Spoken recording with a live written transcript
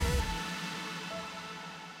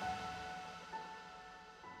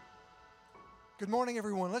Good morning,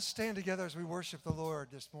 everyone. Let's stand together as we worship the Lord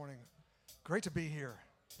this morning. Great to be here.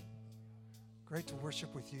 Great to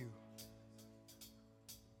worship with you.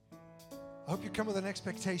 I hope you come with an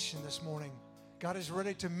expectation this morning. God is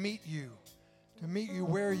ready to meet you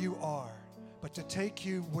where you are, but to take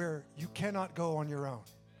you where you cannot go on your own.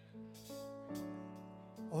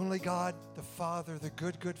 Only God, the Father, the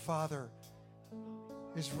good Father,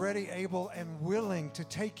 is ready, able, and willing to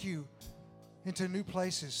take you into new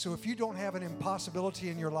places. So if you don't have an impossibility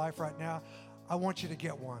in your life right now, I want you to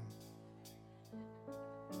get one.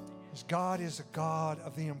 Because God is a God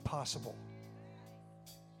of the impossible.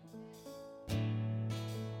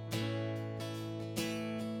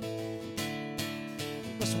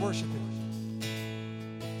 Let's worship Him.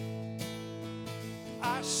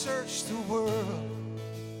 I searched the world.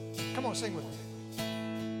 Come on, sing with me.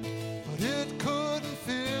 But it couldn't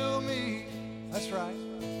fill me. That's right.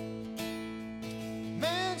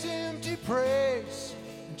 Man's empty praise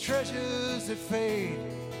and treasures that fade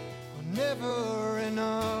are never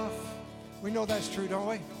enough. We know that's true, don't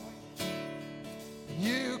we?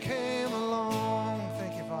 You came along,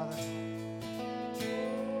 thank you, Father.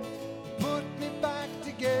 Put me back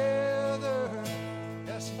together.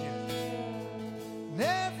 Yes, He did. And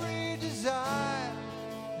every desire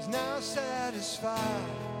is now satisfied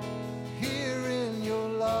here in your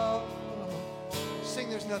love. Sing,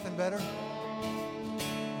 there's nothing better.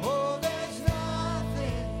 Oh, there's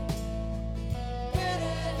nothing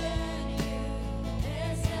better than you.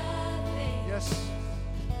 There's nothing. Yes.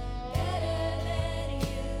 Better than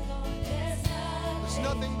you, Lord. There's nothing. There's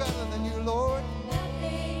nothing better than you, Lord.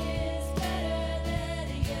 Nothing is better than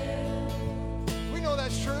you. We know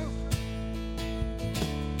that's true.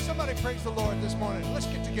 Somebody praise the Lord this morning. Let's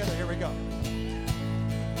get together. Here we go.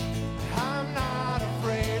 I'm not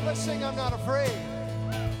afraid. Let's sing I'm not afraid.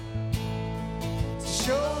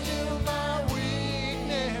 Show you my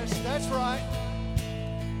weakness, that's right.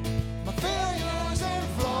 My failures and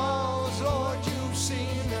flaws, Lord, you've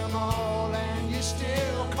seen them all, and you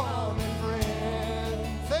still call me friend.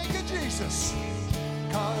 Thank you, Jesus.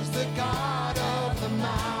 'Cause the God of the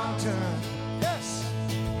mountain, yes,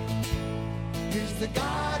 He's the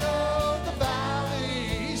God of the valley.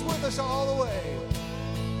 He's with us all the way.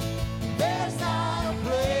 There's not a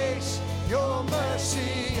place your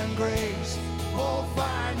mercy and grace won't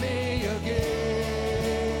find me again.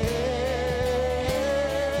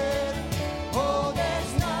 Oh,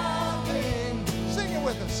 there's nothing, sing it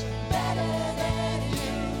with us, better than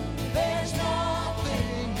you. There's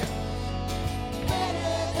nothing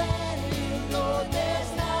better than you, Lord.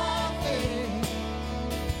 There's nothing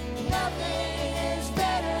is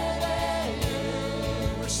better than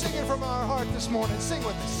you. We're singing from our heart this morning. Sing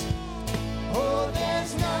with us. Oh,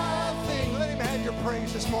 there's nothing. Let Him have your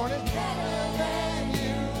praise this morning. Better than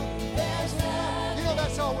you. There's nothing. You know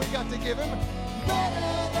that's all we got to give Him.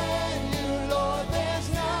 Better than you, Lord. There's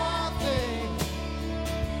nothing.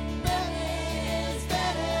 Nothing is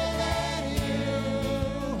better than you.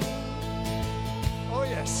 Oh,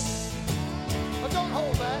 yes. But don't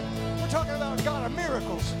hold that. We're talking about God of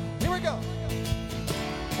miracles. Here we go.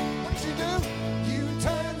 What does He do? You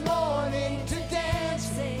turn mourning to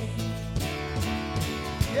dancing.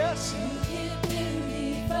 Yes.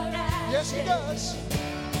 Yes, He does.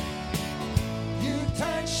 You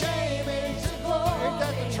turn shame into glory. Ain't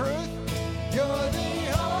that the truth? You're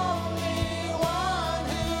the only one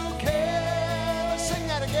who cares. Sing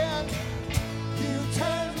that again. You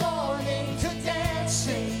turn mourning to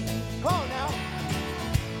dancing. Come on now.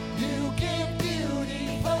 You give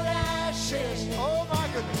beauty for ashes. Oh my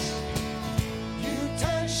goodness. You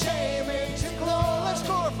turn shame into glory. Let's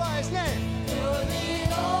glorify His name. You're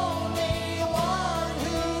the only one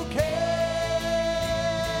who can.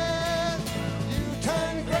 You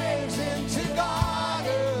turn graves into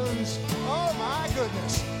gardens. Oh my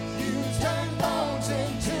goodness. You turn bones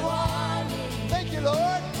into armies. Thank you,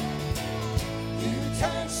 Lord. You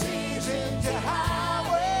turn seas into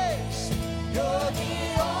highways. You're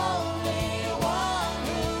the only one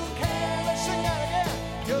who can. Let's sing that again.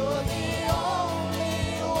 You're the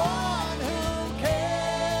only one who can.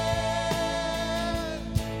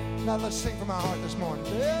 Now let's sing from our heart this morning.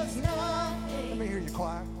 There's nothing. Let me hear you,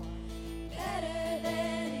 choir. Better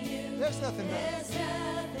than you. There's nothing better. There's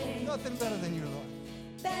nothing. Nothing better than you, Lord.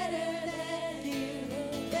 Better than you.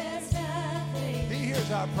 There's nothing. He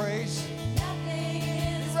hears our praise. Nothing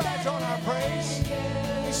is He rides on our praise.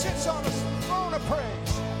 He sits on a throne of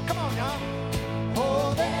praise. Come on now.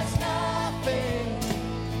 Oh, there's nothing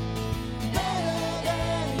better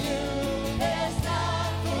than you. There's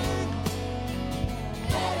nothing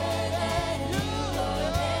better than you.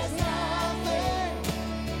 Lord, there's nothing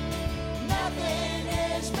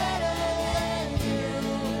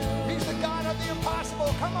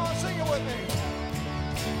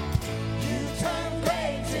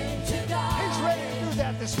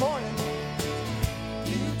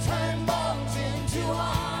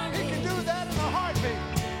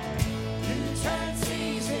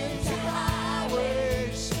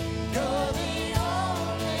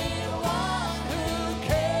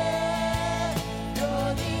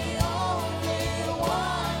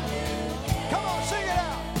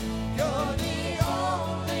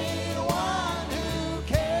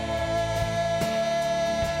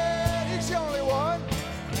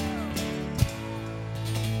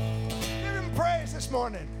this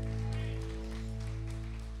morning.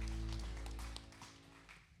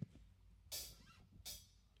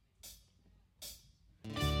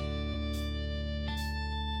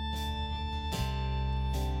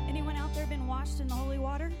 Anyone out there been washed in the holy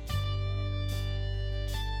water?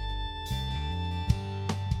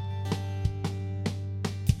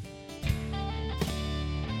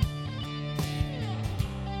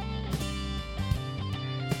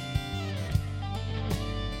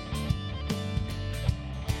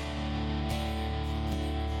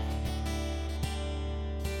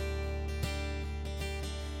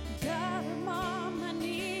 God, I'm on my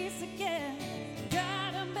knees again.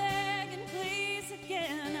 God, I'm begging, please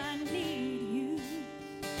again. I need you.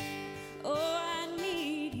 Oh, I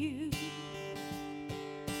need you.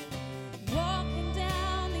 Walking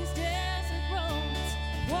down these desert roads,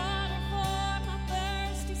 water for my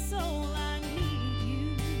thirsty soul. I need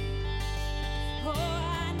you. Oh,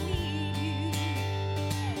 I need you.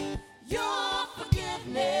 Your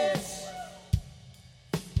forgiveness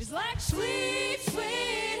is like sweet,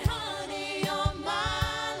 sweet honey on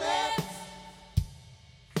my lips,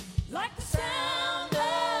 like the sound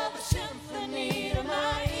of a symphony to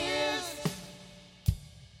my ears.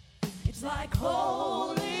 It's like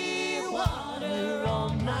holy water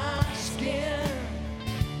on my skin.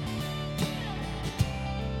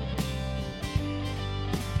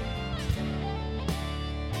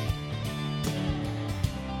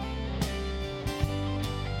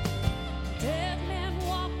 Dead man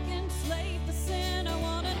walking, slave to sin. I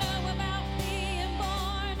want to know about being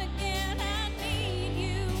born again. I need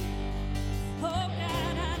you. Oh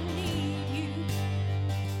God, I need you.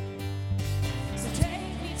 So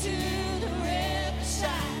take me to the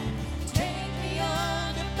riverside. Take me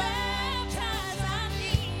under baptize. I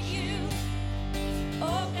need you.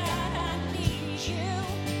 Oh God, I need you.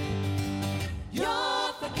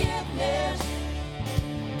 Your forgiveness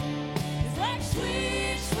is like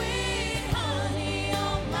sweet, sweet honey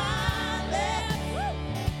on my lips.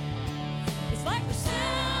 It's like the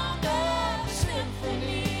sound of a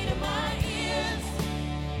symphony to my ears.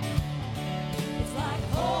 It's like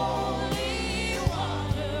holy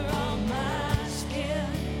water on my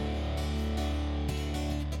skin.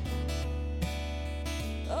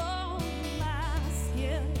 Oh, my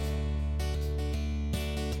skin.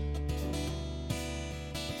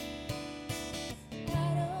 I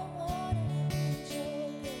don't wanna lose your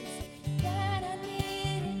grace. God, I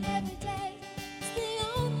need it every day. It's the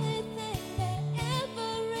only thing that ever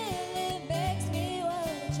really makes me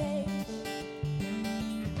wanna change.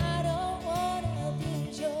 I don't wanna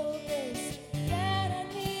abuse your grace. God, I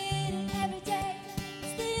need it every day.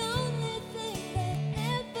 It's the only thing that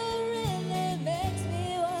ever really makes me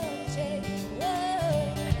wanna change. Whoa.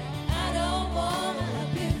 I don't wanna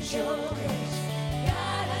abuse your grace.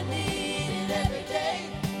 God, I need it every day.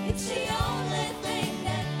 It's the only thing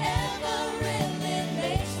that ever really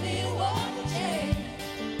makes me wanna change.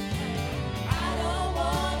 I don't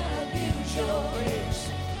wanna abuse your grace.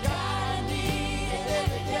 God, I need it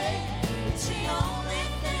every day. It's the only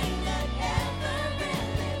thing that ever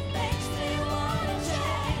really makes me wanna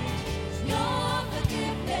change. Your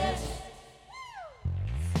forgiveness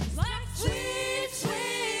is like sweet,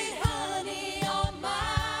 sweet honey on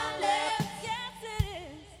my lips. Yes, it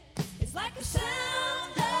is. It's like the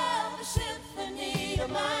sound of a symphony to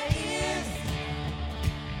my ears.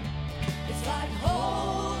 It's like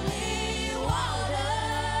holy water.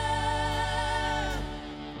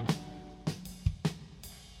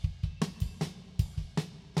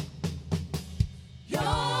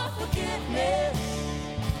 Your forgiveness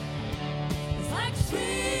is like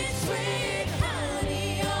sweet, sweet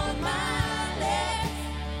honey on my lips.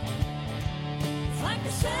 It's like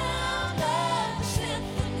the sound of a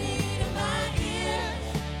symphony to my ears.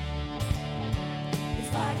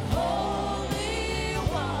 It's like holy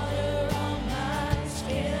water on my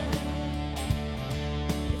skin.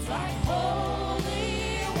 It's like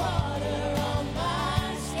holy water on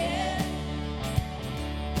my skin.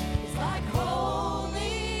 It's like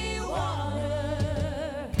holy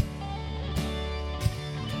water.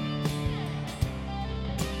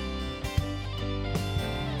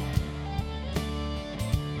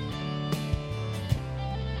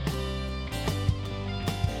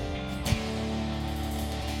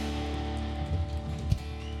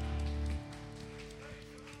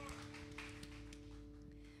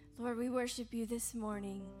 Lord, we worship you this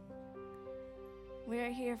morning. We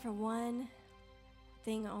are here for one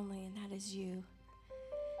thing only, and that is you.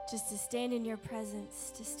 Just to stand in your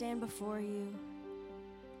presence, to stand before you,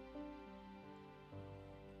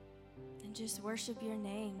 and just worship your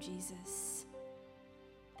name, Jesus.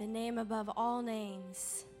 The name above all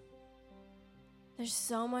names. There's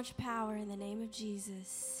so much power in the name of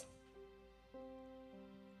Jesus.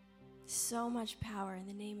 So much power in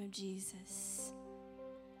the name of Jesus.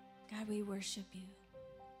 God, we worship you.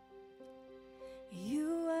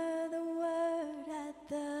 You were the Word at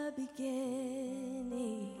the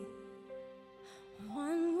beginning,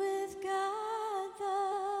 one with God the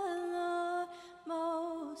Lord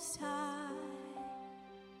Most High.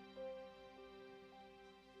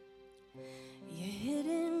 Your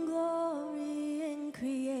hidden glory in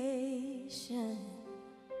creation,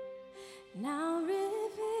 now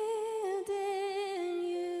revealed in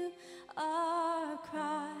you are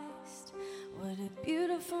Christ. What a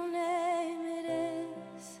beautiful name it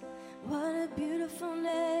is. What a beautiful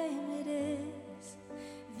name it is.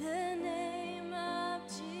 The name of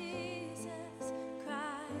Jesus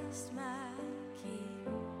Christ, my King.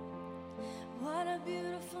 What a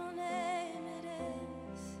beautiful name it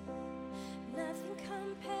is. Nothing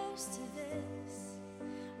compares to this.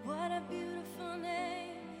 What a beautiful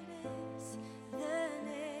name it is. The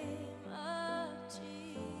name of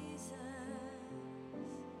Jesus.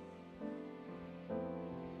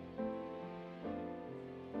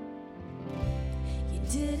 You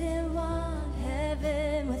didn't want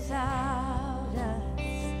heaven without us.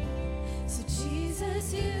 So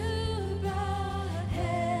Jesus, you brought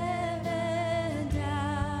heaven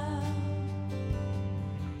down.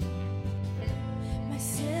 My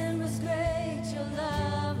sin was great, your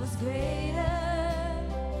love was greater.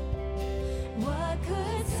 What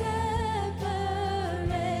could separate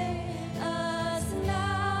us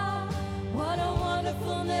now? What a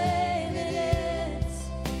wonderful name it is.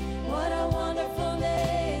 What a wonderful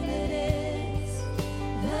name it is.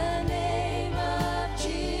 The name of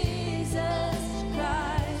Jesus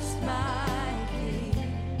Christ, my King.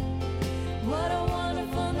 What a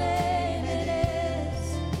wonderful name it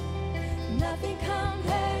is. Nothing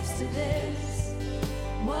compares to this.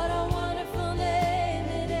 What a wonderful name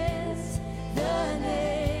it is. The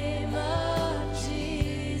name of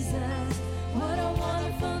Jesus. What a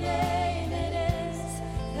wonderful name it is.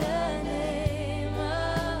 The name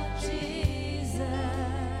of Jesus.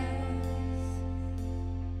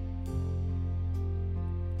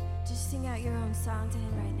 Just sing out your own song to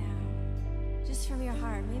him right now. Just from your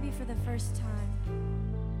heart, maybe for the first time.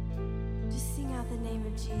 Just sing out the name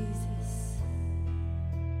of Jesus.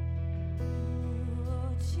 Oh,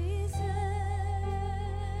 Jesus,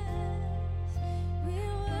 we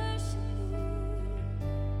worship you,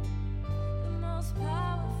 the most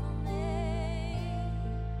powerful name.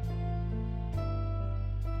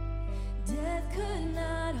 Death could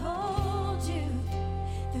not hold you,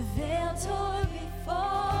 the veil tore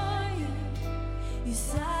before you. You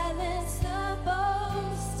silenced the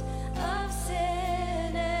boast of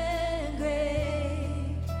sin and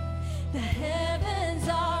grave. The heavens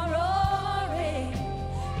are roaring,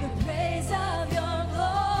 the praise of your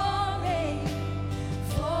glory.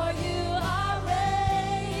 For you are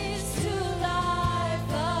raised to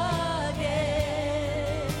life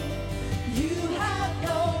again. You have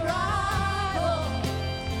no rival,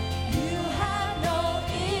 you have no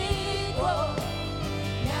equal.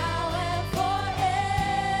 Now and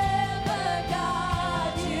forever,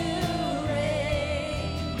 God, you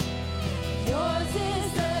reign. Yours is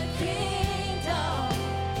the kingdom,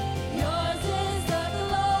 yours is the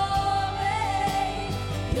glory,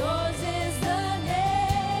 yours is the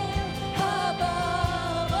name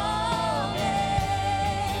above all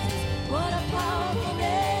names. What a powerful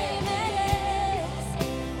name it is.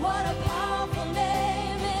 What a powerful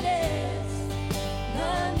name it is.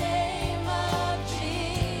 The name of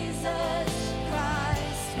Jesus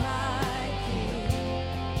Christ, my King.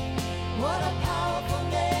 What a powerful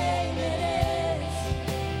name it is.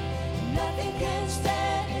 Nothing can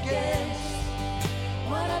stand against.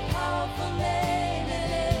 What a powerful name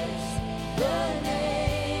it is. The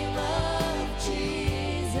name of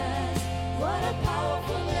Jesus. What a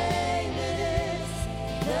powerful name it is.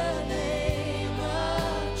 The name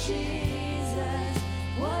of Jesus.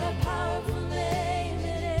 What a powerful name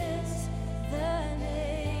it is. The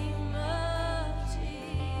name of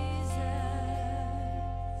Jesus.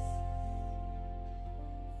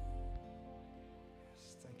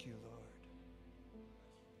 Thank you, Lord.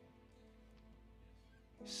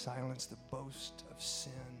 Silence the boast of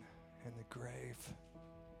sin and the grave.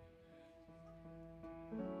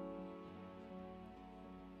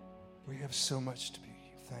 We have so much to be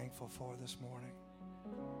thankful for this morning.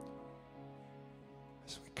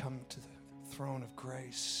 As we come to the throne of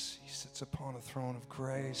grace, he sits upon a throne of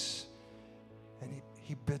grace, and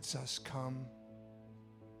he bids us come.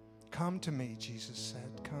 Come to me, Jesus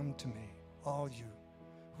said. Come to me, all you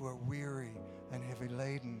who are weary and heavy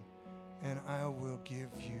laden, and I will give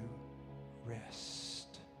you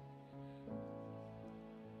rest.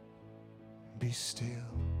 Be still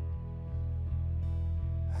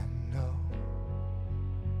and know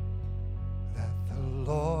that the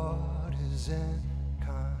Lord is in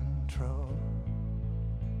control.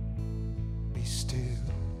 Be still,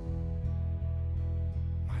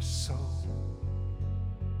 my soul.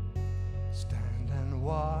 Stand and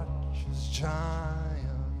watch as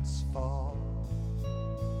giants fall.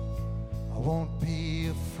 I won't be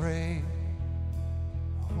afraid.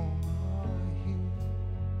 Whom I hear,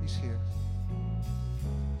 He's here.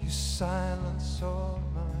 You silence all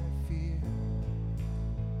my fear.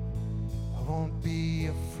 I won't be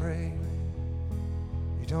afraid.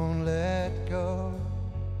 You don't let go.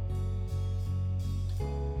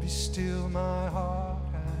 Be still, my heart,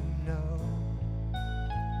 I know.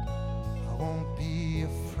 I won't be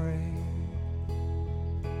afraid.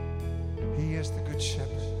 He is the good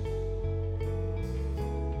shepherd.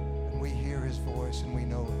 And we hear his voice and we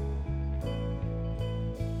know it.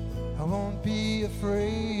 I won't be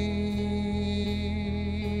afraid.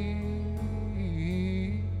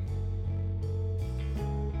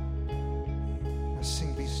 Now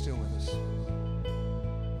sing, be still with us.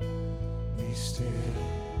 Be still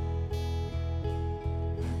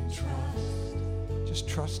and trust. Just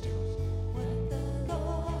trust him. What the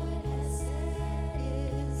Lord has said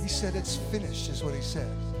is He said it's finished, is what he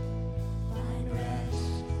said. find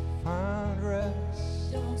rest. Find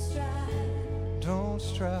rest. Don't strive. Don't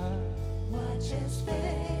strive. Watch his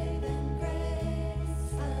faith and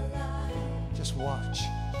grace alive. Just watch.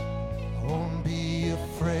 I won't be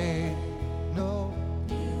afraid. No.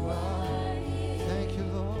 You are here. Thank you,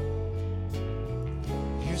 Lord.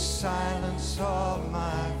 You silence all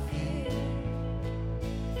my fear.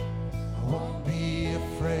 I won't be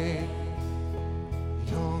afraid.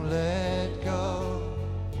 You don't let go.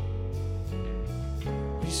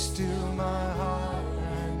 Be still, my heart,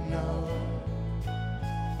 I know.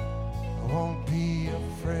 I won't be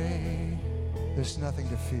afraid. There's nothing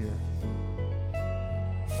to fear.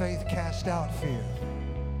 Faith cast out fear.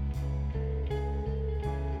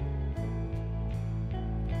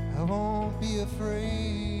 I won't be afraid.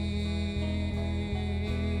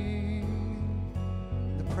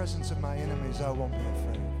 In the presence of my enemies, I won't be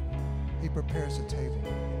afraid. He prepares a table.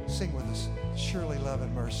 Sing with us. Surely love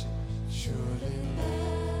and mercy. Surely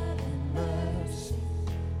Love and mercy,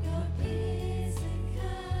 your peace and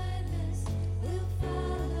kindness will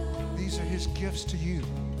follow. these are his gifts to you.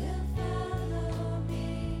 Will follow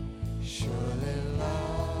me. Surely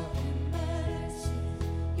love. And mercy,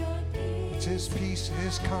 your It's peace his peace,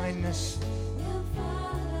 his kindness. will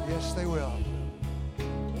follow. Yes, they will.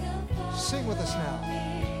 Will follow Sing with us now.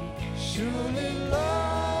 me. Surely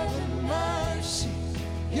love and mercy,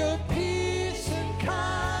 your peace and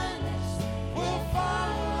kindness will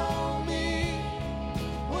follow me,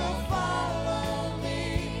 will follow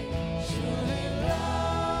me. Surely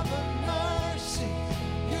love and mercy,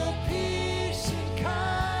 your peace and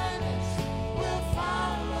kindness will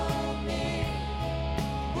follow me,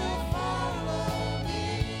 will follow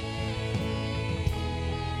me.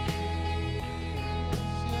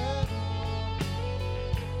 Yeah.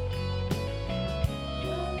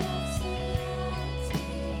 Your love surrounds me.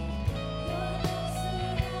 Your love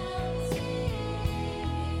surrounds me.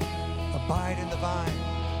 Abide in the vine.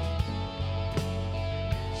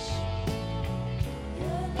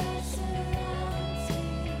 Your love surrounds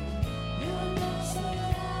me. Your love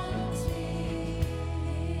surrounds me.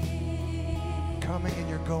 Coming and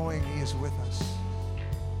you're going, he is with us.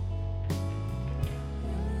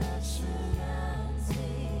 Your love surrounds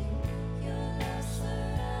me. Your love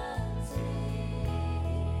surrounds me.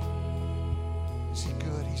 Is he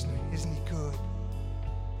good? Isn't he good?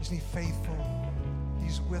 Isn't he faithful?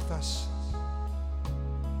 He's with us.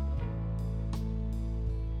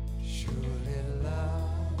 Surely love.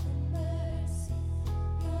 Mercy,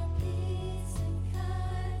 your peace and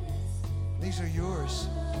kindness These are yours.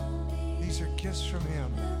 follow me. These are gifts from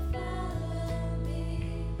him. Follow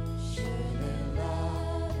me. Surely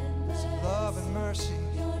love and His mercy, love and mercy,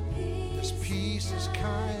 your his peace, his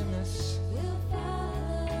kindness. will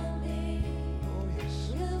follow me. Oh,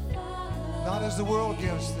 yes. Will follow Not as the world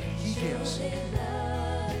gives, that he gives.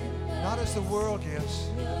 love and Not as the world gives.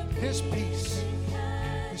 His peace.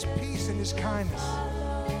 His peace and his kindness.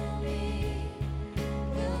 follow me.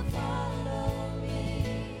 Will follow me.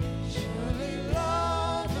 Surely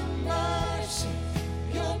love and mercy,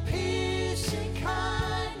 your peace and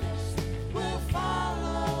kindness will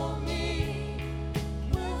follow me,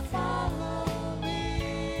 will follow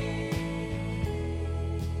me.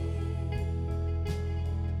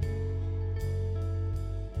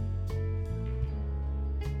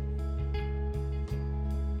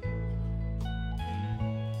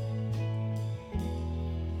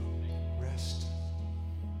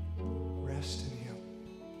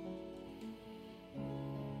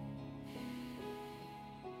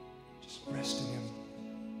 rest in him.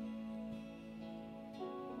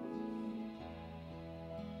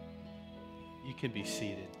 You can be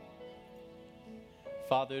seated.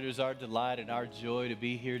 Father, it is our delight and our joy to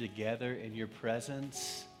be here together in your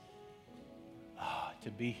presence. To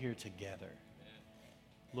be here together.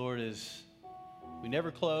 Lord, as we never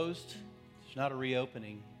closed, it's not a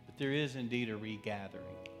reopening, but there is indeed a regathering.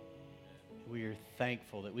 We are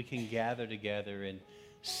thankful that we can gather together and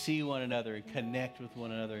see one another and connect with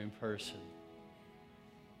one another in person.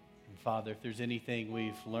 And Father, if there's anything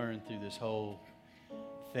we've learned through this whole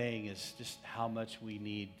thing is just how much we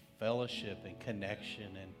need fellowship and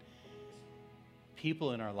connection and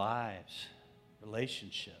people in our lives,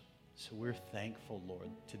 relationship. So we're thankful, Lord,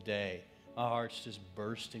 today. My heart's just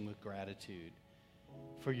bursting with gratitude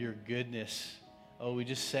for your goodness. Oh, we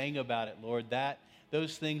just sang about it, Lord,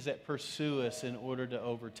 those things that pursue us in order to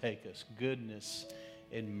overtake us, goodness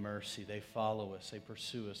and mercy, they follow us, they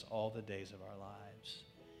pursue us all the days of our lives.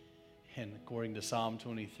 And according to Psalm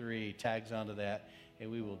 23, tags onto that, and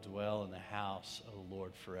we will dwell in the house of the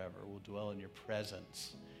Lord forever. We'll dwell in your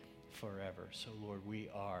presence forever. So, Lord, we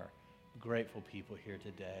are grateful people here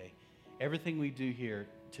today. Everything we do here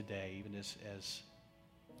today, even as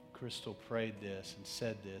Crystal prayed this and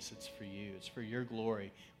said this, it's for you. It's for your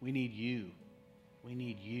glory. We need you. We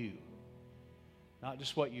need you. Not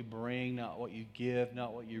just what you bring, not what you give,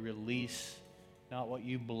 not what you release, not what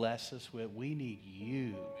you bless us with. We need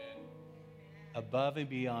you above and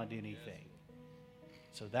beyond anything.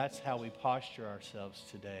 So that's how we posture ourselves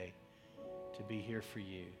today, to be here for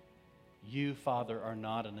you. You, Father, are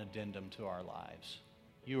not an addendum to our lives.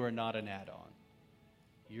 You are not an add-on.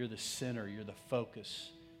 You're the center. You're the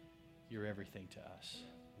focus. You're everything to us.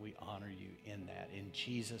 We honor you in that. In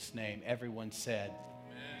Jesus' name, everyone said,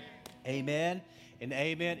 amen, amen and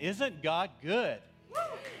amen. Isn't God good?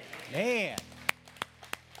 Man.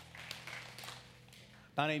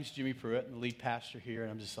 My name's Jimmy Pruitt. I'm the lead pastor here,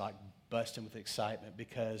 and I'm just like busting with excitement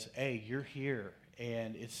because, A, you're here.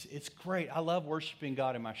 And it's great. I love worshiping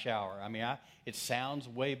God in my shower. I mean, it sounds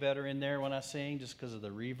way better in there when I sing just because of the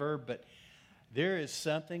reverb. But there is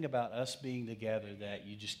something about us being together that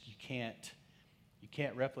you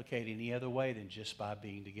can't replicate any other way than just by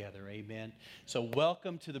being together. Amen. So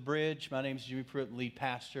welcome to the Bridge. My name is Jimmy Pruitt, lead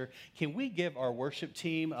pastor. Can we give our worship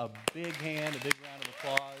team a big hand, a big round of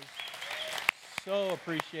applause? So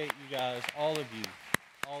appreciate you guys, all of you.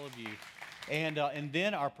 And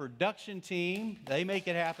then our production team, they make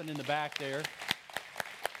it happen in the back there.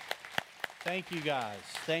 Thank you guys.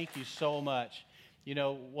 Thank you so much. You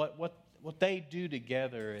know, what they do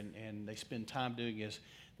together and they spend time doing is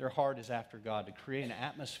their heart is after God, to create an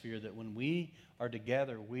atmosphere that when we are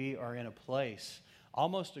together, we are in a place,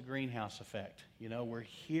 almost a greenhouse effect. You know, we're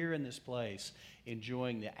here in this place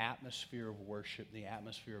enjoying the atmosphere of worship, the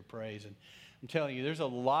atmosphere of praise. And I'm telling you, there's a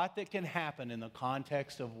lot that can happen in the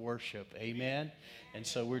context of worship. Amen? And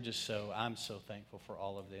so I'm so thankful for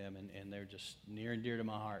all of them, and they're just near and dear to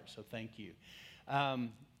my heart. So thank you.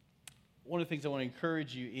 One of the things I want to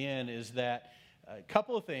encourage you in is that a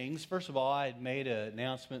couple of things. First of all, I had made an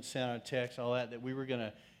announcement, sent out a text, all that we were going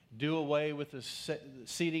to do away with the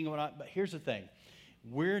seating and whatnot. But here's the thing.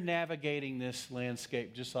 We're navigating this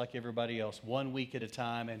landscape just like everybody else, 1 week at a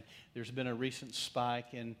time, and there's been a recent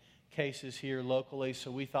spike in cases here locally, so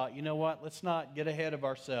we thought, you know what, let's not get ahead of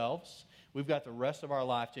ourselves. We've got the rest of our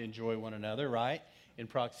life to enjoy one another, right, in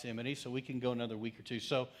proximity, so we can go another week or two.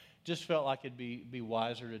 So just felt like it'd be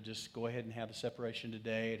wiser to just go ahead and have the separation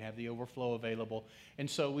today and have the overflow available. And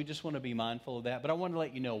so we just want to be mindful of that. But I want to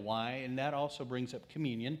let you know why, and that also brings up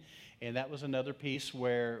communion. And that was another piece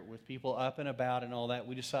where with people up and about and all that,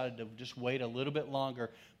 we decided to just wait a little bit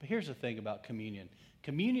longer. But here's the thing about communion.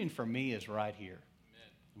 Communion for me is right here.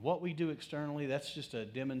 Amen. What we do externally, that's just a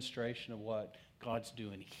demonstration of what God's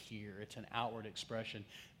doing here. It's an outward expression.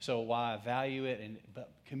 So why I value it,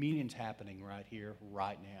 but communion's happening right here,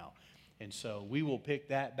 right now. And so we will pick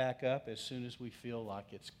that back up as soon as we feel like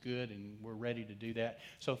it's good and we're ready to do that.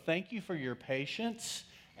 So thank you for your patience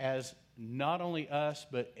as not only us,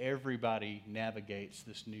 but everybody navigates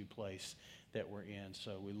this new place that we're in.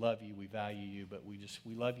 So we love you, we value you, but we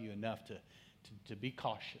love you enough to be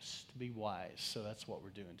cautious, to be wise. So that's what we're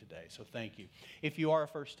doing today. So thank you. If you are a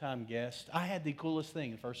first-time guest, I had the coolest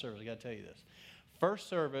thing in first service. I got to tell you this. First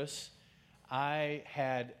service, I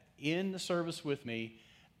had in the service with me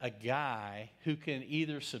a guy who can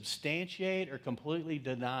either substantiate or completely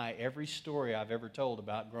deny every story I've ever told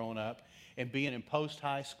about growing up and being in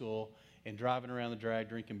post-high school and driving around the drag,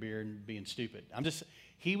 drinking beer, and being stupid.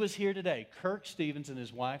 He was here today. Kirk Stevens and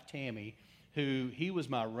his wife, Tammy, he was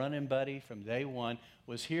my running buddy from day one,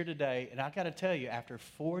 was here today. And I got to tell you, after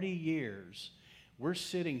 40 years, we're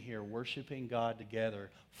sitting here worshiping God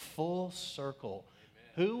together, full circle.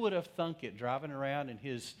 Amen. Who would have thunk it, driving around in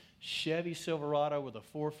his Chevy Silverado with a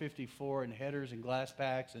 454 and headers and glass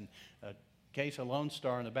packs and a case of Lone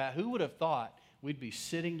Star in the back? Who would have thought we'd be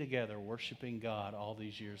sitting together worshiping God all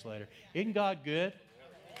these years later? Isn't God good?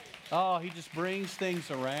 Oh, he just brings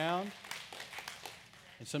things around.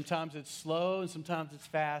 And sometimes it's slow and sometimes it's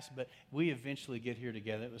fast, but we eventually get here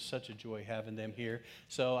together. It was such a joy having them here.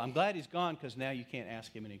 So I'm glad he's gone because now you can't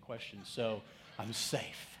ask him any questions. So I'm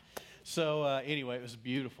safe. So anyway, it was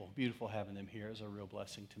beautiful, beautiful having them here. It was a real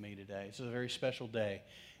blessing to me today. It's a very special day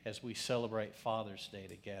as we celebrate Father's Day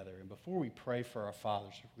together. And before we pray for our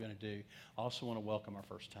fathers, what we're going to do, I also want to welcome our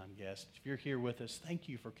first-time guests. If you're here with us, thank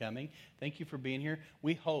you for coming. Thank you for being here.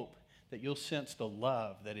 We hope that you'll sense the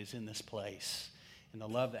love that is in this place and the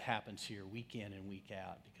love that happens here week in and week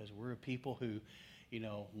out, because we're a people who,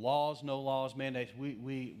 laws, no laws, mandates,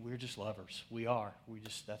 we're just lovers. We are.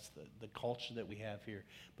 That's the culture that we have here.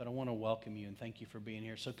 But I want to welcome you and thank you for being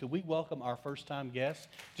here. So could we welcome our first-time guests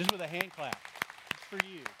just with a hand clap? It's for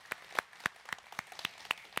you.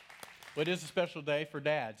 Well, it is a special day for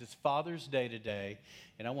dads. It's Father's Day today,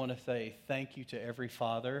 and I want to say thank you to every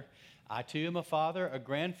father. I, too, am a father, a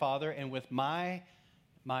grandfather, and with my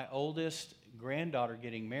oldest granddaughter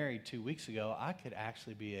getting married 2 weeks ago, I could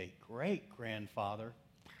actually be a great-grandfather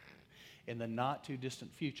in the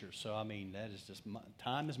not-too-distant future. So, that is just,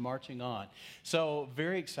 time is marching on. So,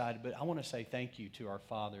 very excited, but I want to say thank you to our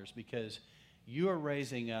fathers, because you are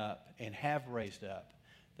raising up and have raised up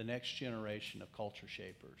the next generation of culture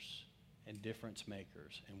shapers and difference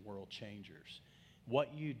makers and world changers.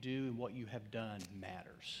 What you do and what you have done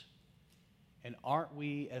matters. And aren't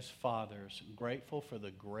we as fathers grateful for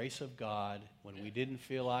the grace of God when we didn't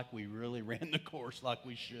feel like we really ran the course like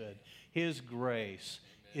we should? His grace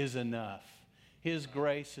is enough. His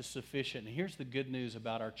grace is sufficient. And here's the good news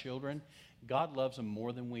about our children. God loves them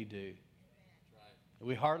more than we do.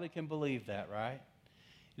 We hardly can believe that, right?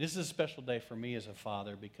 This is a special day for me as a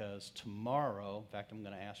father, because tomorrow, in fact, I'm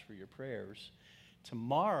going to ask for your prayers.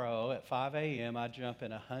 Tomorrow at 5 a.m., I jump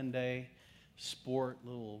in a Hyundai Sport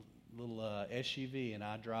little SUV, and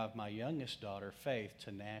I drive my youngest daughter, Faith,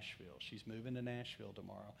 to Nashville. She's moving to Nashville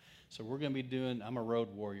tomorrow. So we're going to be doing, I'm a road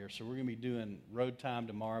warrior, so we're going to be doing road time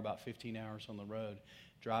tomorrow, about 15 hours on the road,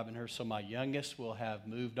 driving her. So my youngest will have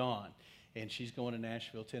moved on, and she's going to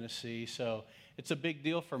Nashville, Tennessee. So it's a big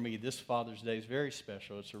deal for me. This Father's Day is very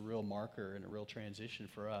special. It's a real marker and a real transition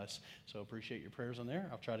for us. So appreciate your prayers on there.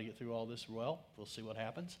 I'll try to get through all this well. We'll see what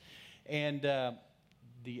happens. And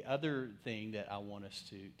the other thing that I want us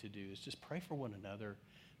to do is just pray for one another.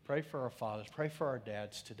 Pray for our fathers. Pray for our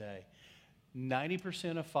dads today.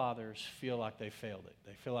 90% of fathers feel like they failed it.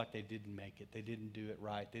 They feel like they didn't make it. They didn't do it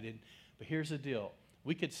right. But here's the deal.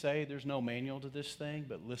 We could say there's no manual to this thing,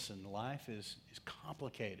 but listen, life is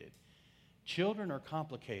complicated. Children are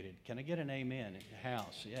complicated. Can I get an amen in the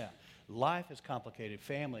house? Yeah. Life is complicated.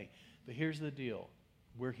 Family. But here's the deal.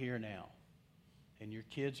 We're here now. And your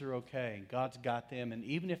kids are okay. And God's got them. And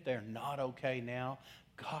even if they're not okay now,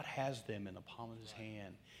 God has them in the palm of his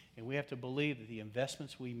hand. And we have to believe that the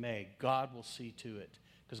investments we make, God will see to it.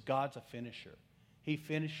 Because God's a finisher. He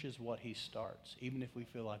finishes what he starts, even if we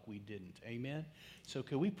feel like we didn't. Amen? So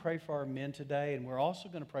could we pray for our men today? And we're also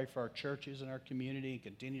going to pray for our churches and our community and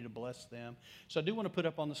continue to bless them. So I do want to put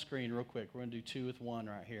up on the screen real quick. We're going to do 2 with 1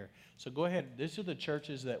 right here. So go ahead. These are the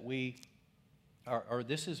churches that or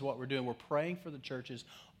this is what we're doing. We're praying for the churches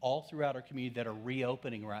all throughout our community that are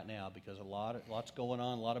reopening right now, because lots going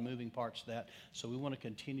on, a lot of moving parts to that. So we want to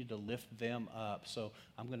continue to lift them up. So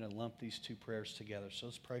I'm going to lump these 2 prayers together. So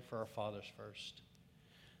let's pray for our fathers first.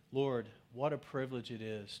 Lord, what a privilege it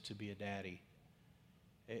is to be a daddy.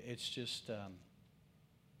 It's just,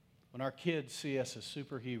 when our kids see us as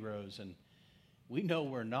superheroes, and we know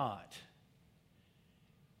we're not,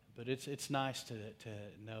 but it's nice to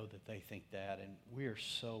know that they think that, and we are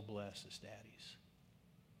so blessed as daddies.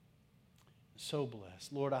 So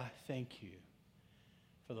blessed. Lord, I thank you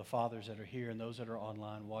for the fathers that are here and those that are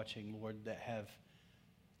online watching, Lord, that have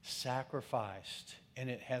sacrificed and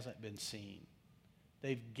it hasn't been seen.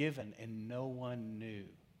 They've given and no one knew.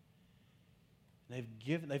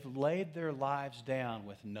 They've laid their lives down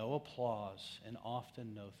with no applause and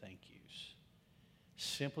often no thank yous,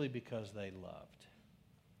 simply because they loved.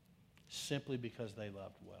 Simply because they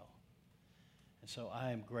loved well. And so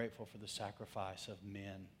I am grateful for the sacrifice of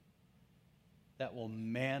men that will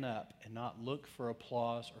man up and not look for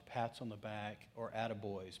applause or pats on the back or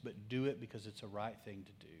attaboys, but do it because it's a right thing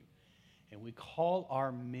to do. And we call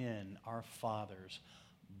our men, our fathers,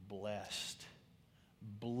 blessed.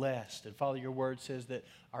 Blessed. And Father, your word says that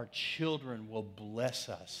our children will bless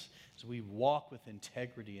us. As we walk with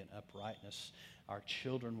integrity and uprightness, our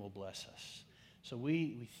children will bless us. So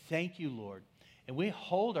we thank you, Lord. And we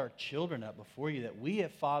hold our children up before you that we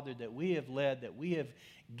have fathered, that we have led, that we have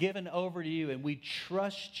given over to you, and we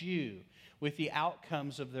trust you with the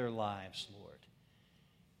outcomes of their lives, Lord.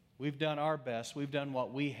 We've done our best. We've done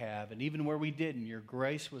what we have. And even where we didn't, your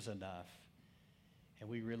grace was enough. And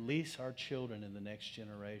we release our children in the next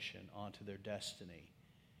generation onto their destiny.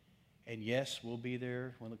 And yes, we'll be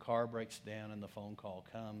there when the car breaks down and the phone call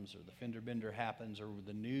comes, or the fender bender happens, or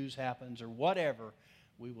the news happens, or whatever.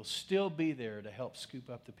 We will still be there to help scoop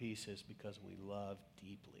up the pieces because we love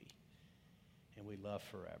deeply and we love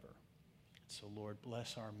forever. So, Lord,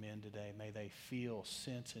 bless our men today. May they feel,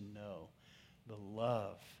 sense, and know the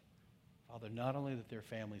love, Father, not only that their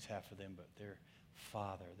families have for them, but their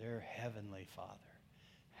Father, their heavenly Father,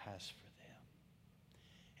 has for them.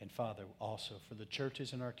 And Father, also for the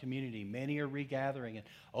churches in our community, many are regathering and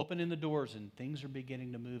opening the doors, and things are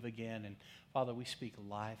beginning to move again. And Father, we speak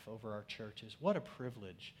life over our churches. What a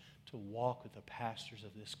privilege to walk with the pastors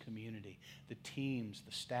of this community, the teams,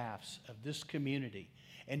 the staffs of this community,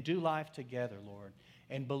 and do life together, Lord,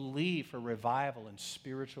 and believe for revival and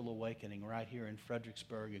spiritual awakening right here in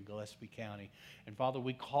Fredericksburg and Gillespie County. And Father,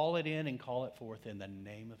 we call it in and call it forth in the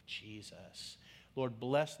name of Jesus. Lord,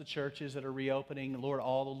 bless the churches that are reopening. Lord,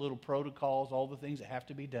 all the little protocols, all the things that have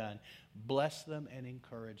to be done, bless them and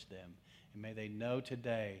encourage them. And may they know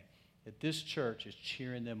today that this church is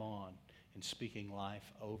cheering them on and speaking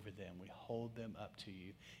life over them. We hold them up to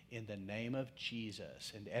you in the name of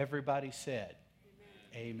Jesus. And everybody said,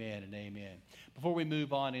 amen and amen. Before we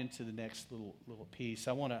move on into the next little piece,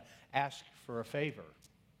 I want to ask for a favor.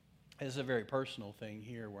 This is a very personal thing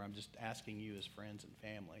here where I'm just asking you as friends and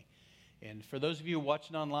family. And for those of you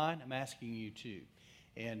watching online, I'm asking you too.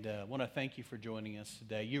 And I want to thank you for joining us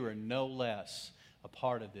today. You are no less a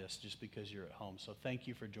part of this just because you're at home. So thank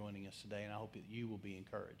you for joining us today, and I hope that you will be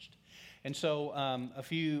encouraged. And so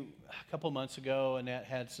a couple months ago, Annette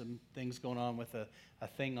had some things going on with a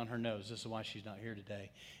thing on her nose. This is why she's not here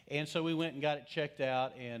today. And so we went and got it checked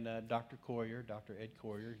out, and Dr. Ed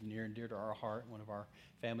Coyer, near and dear to our heart, one of our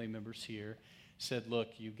family members here, said, look,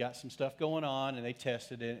 you've got some stuff going on, and they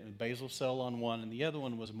tested it, and basal cell on one, and the other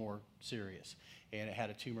one was more serious, and it had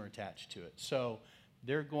a tumor attached to it. So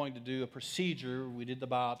they're going to do a procedure. We did the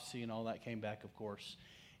biopsy, and all that came back, of course.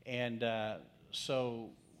 And so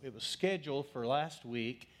it was scheduled for last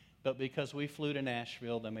week, but because we flew to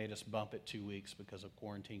Nashville, they made us bump it 2 weeks because of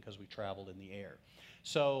quarantine, because we traveled in the air.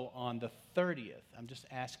 So on the 30th, I'm just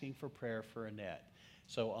asking for prayer for Annette.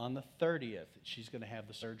 So on the 30th, she's going to have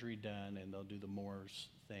the surgery done, and they'll do the Moore's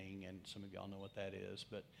thing, and some of y'all know what that is.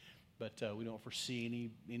 But we don't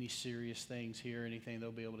foresee any serious things here, anything.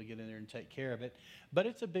 They'll be able to get in there and take care of it. But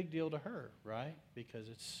it's a big deal to her, right? Because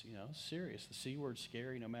it's, serious. The C word's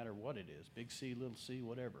scary no matter what it is. Big C, little c,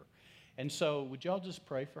 whatever. And so would y'all just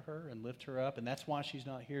pray for her and lift her up? And that's why she's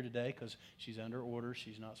not here today, because she's under orders.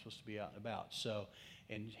 She's not supposed to be out and about. So,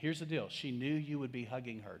 and here's the deal. She knew you would be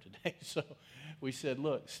hugging her today. So we said,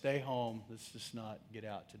 look, stay home. Let's just not get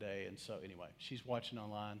out today. And so anyway, she's watching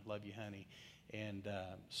online. Love you, honey. And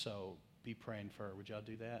so be praying for her. Would y'all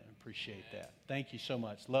do that? I appreciate that. Thank you so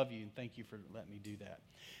much. Love you, and thank you for letting me do that.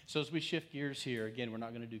 So as we shift gears here, again, we're not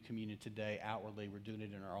going to do communion today outwardly. We're doing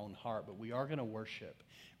it in our own heart, but we are going to worship.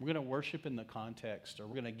 We're going to worship in the context, or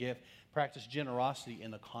we're going to practice generosity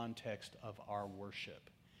in the context of our worship.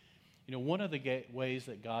 One of the ways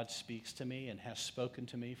that God speaks to me and has spoken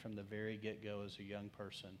to me from the very get-go as a young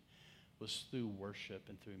person was through worship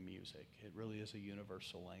and through music. It really is a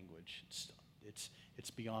universal language.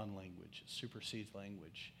 It's beyond language. It supersedes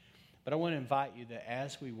language. But I want to invite you that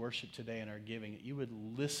as we worship today in our giving, you would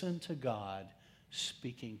listen to God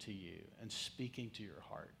speaking to you and speaking to your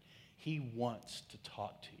heart. He wants to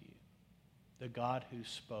talk to you. The God who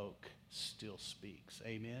spoke still speaks.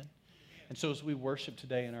 Amen? And so as we worship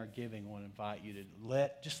today in our giving, I want to invite you to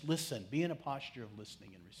just listen. Be in a posture of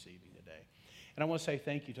listening and receiving today. And I want to say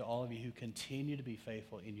thank you to all of you who continue to be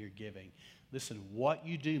faithful in your giving. Listen, what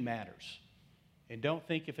you do matters. And don't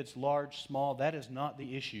think if it's large, small, that is not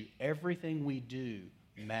the issue. Everything we do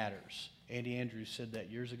matters. Andy Andrews said that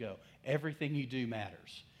years ago. Everything you do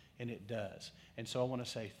matters, and it does. And so I want to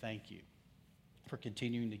say thank you for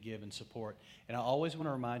continuing to give and support. And I always want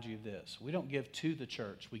to remind you of this. We don't give to the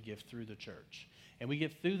church, we give through the church. And we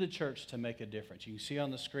give through the church to make a difference. You can see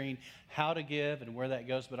on the screen how to give and where that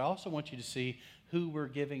goes, but I also want you to see who we're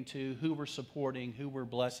giving to, who we're supporting, who we're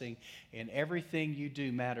blessing, and everything you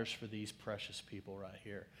do matters for these precious people right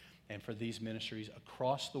here and for these ministries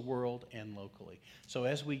across the world and locally. So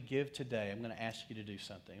as we give today, I'm going to ask you to do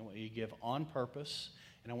something. I want you to give on purpose,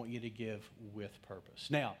 and I want you to give with purpose.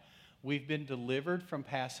 Now, we've been delivered from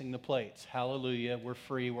passing the plates. Hallelujah. We're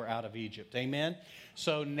free. We're out of Egypt. Amen.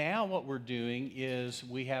 So now what we're doing is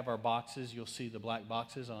we have our boxes. You'll see the black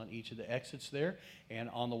boxes on each of the exits there and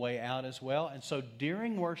on the way out as well. And so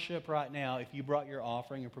during worship right now, if you brought your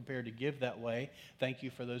offering and prepared to give that way, thank you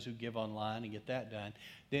for those who give online and get that done.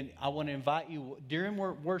 Then I want to invite you during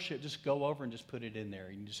worship, just go over and just put it in there.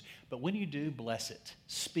 But when you do, bless it.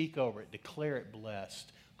 Speak over it. Declare it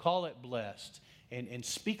blessed. Call it blessed. And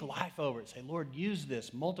speak life over it. Say, Lord, use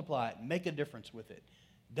this, multiply it, make a difference with it.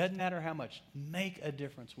 Doesn't matter how much. Make a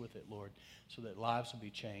difference with it, Lord, so that lives will be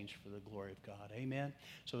changed for the glory of God. Amen?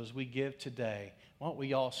 So as we give today, why don't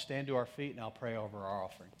we all stand to our feet and I'll pray over our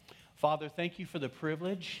offering. Father, thank you for the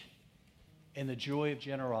privilege and the joy of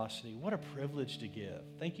generosity. What a privilege to give.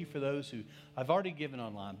 Thank you for those who I've already given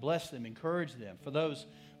online. Bless them, encourage them. For those,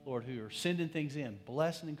 Lord, who are sending things in,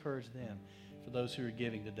 bless and encourage them. For those who are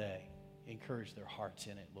giving today, encourage their hearts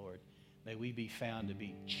in it, Lord. May we be found to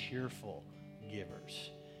be cheerful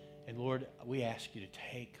givers. And Lord, we ask you to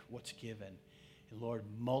take what's given and Lord,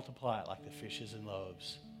 multiply it like the fishes and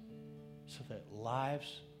loaves so that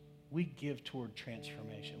lives, we give toward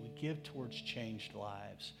transformation. We give towards changed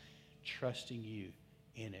lives, trusting you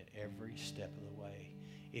in it every step of the way.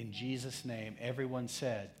 In Jesus' name, everyone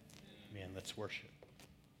said, amen. Let's worship.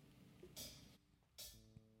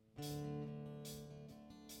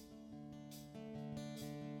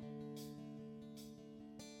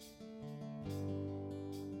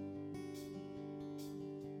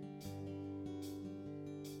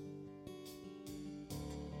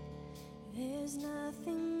 There's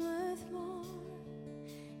nothing worth more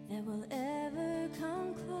that will ever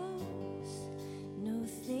come close.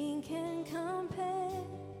 Nothing can compare.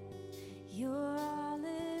 You're our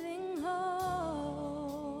living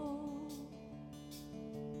hope.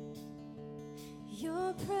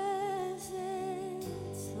 Your presence,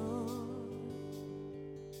 Lord.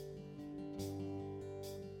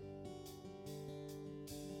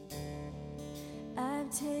 I've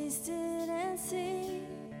tasted and seen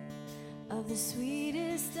of the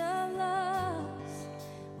sweetest of loves,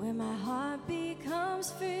 where my heart becomes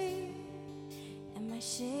free and my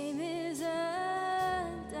shame is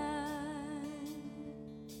undone.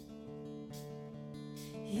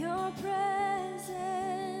 Your presence,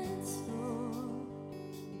 Lord.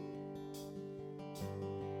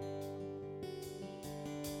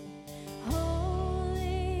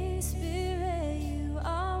 Holy Spirit, you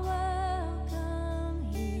are welcome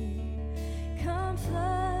here. Come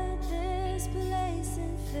flood this place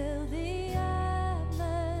and fill the atmosphere.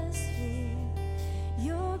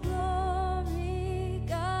 Your glory,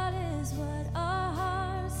 God, is what our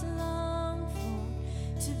hearts long for.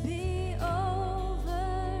 To be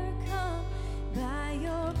overcome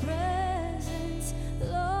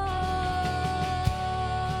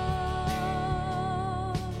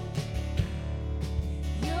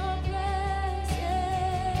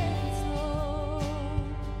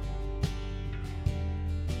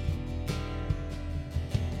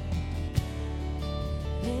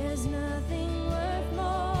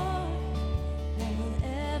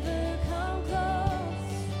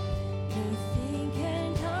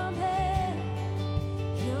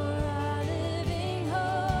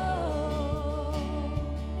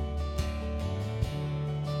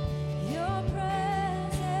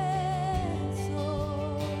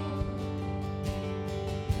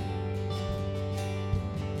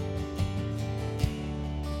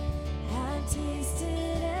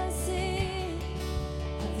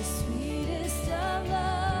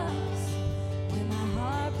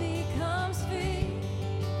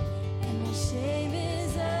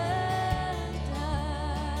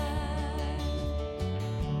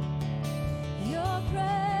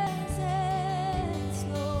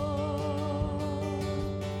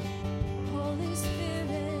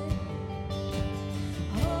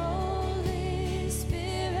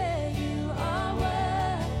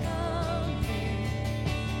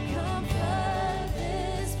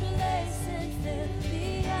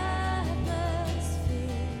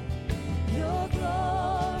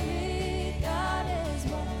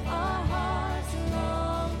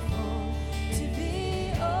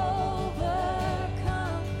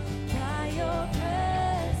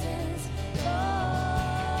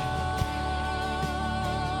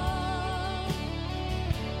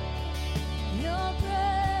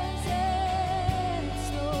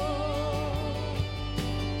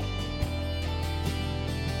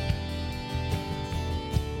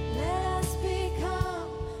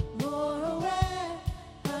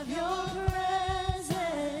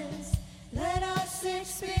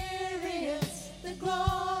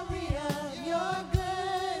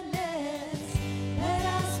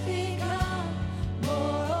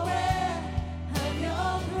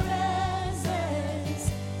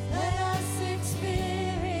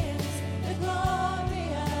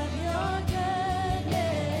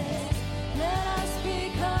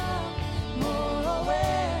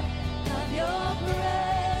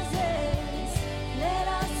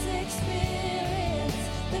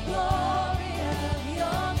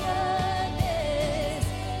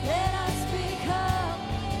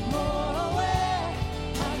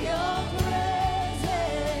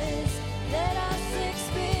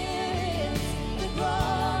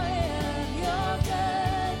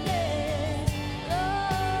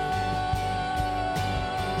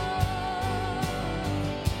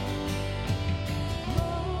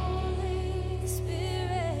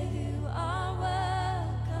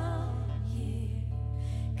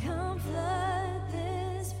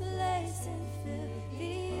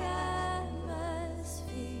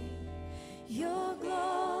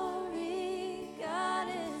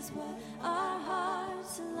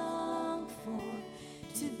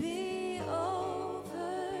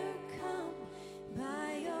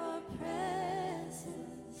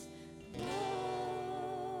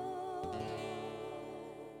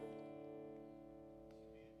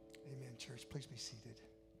Church, please be seated.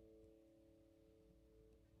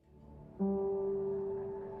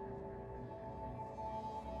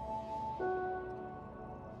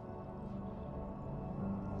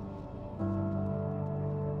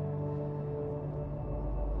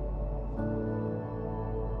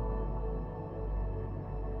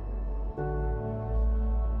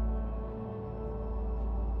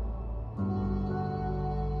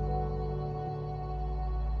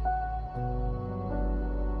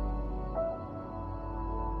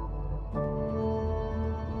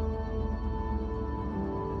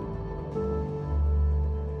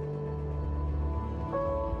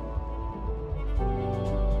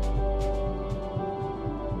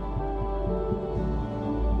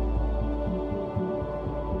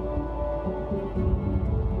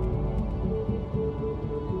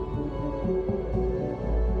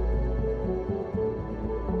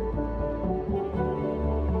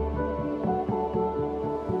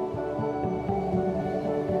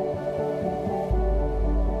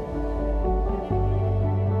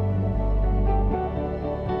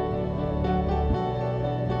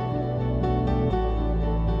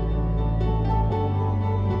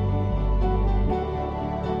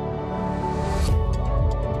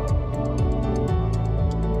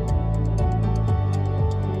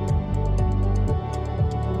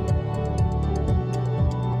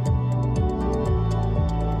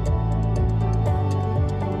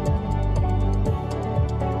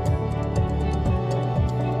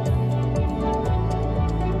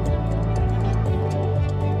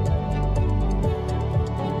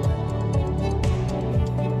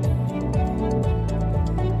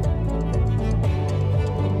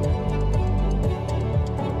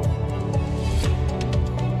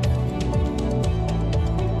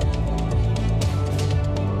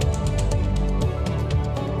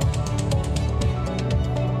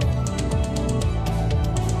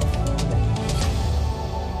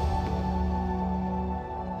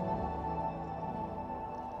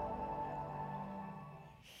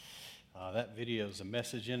 That video is a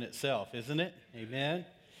message in itself, isn't it? Amen.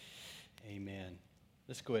 Amen.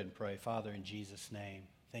 Let's go ahead and pray. Father, in Jesus' name,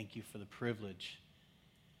 thank you for the privilege.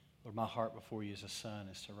 Lord, my heart before you as a son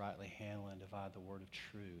is to rightly handle and divide the word of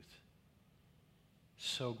truth.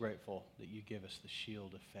 So grateful that you give us the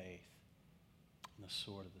shield of faith and the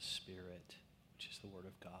sword of the Spirit, which is the word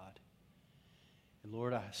of God. And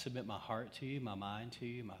Lord, I submit my heart to you, my mind to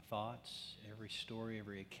you, my thoughts, every story,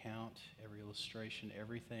 every account, every illustration,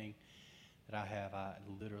 everything that I have, I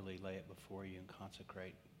literally lay it before you and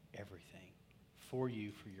consecrate everything for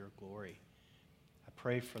you, for your glory. I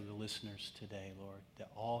pray for the listeners today, Lord,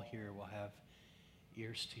 that all here will have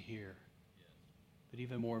ears to hear, but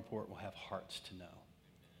even more important, will have hearts to know.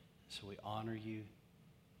 So we honor you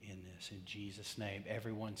in this. In Jesus' name,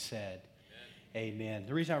 everyone said, Amen.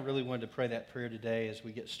 The reason I really wanted to pray that prayer today as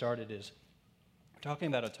we get started is we're talking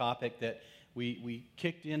about a topic that we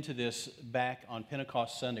kicked into this back on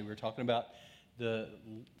Pentecost Sunday. We were talking about the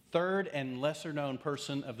third and lesser known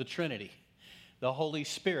person of the Trinity, the Holy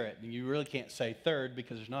Spirit. And you really can't say third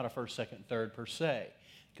because there's not a first, second, third per se,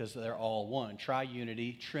 because they're all one.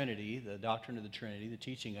 Triunity, Trinity, the doctrine of the Trinity, the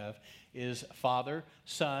teaching of, is Father,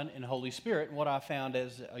 Son, and Holy Spirit. And what I found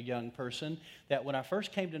as a young person, that when I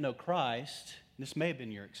first came to know Christ, this may have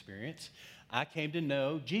been your experience, I came to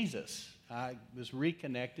know Jesus. I was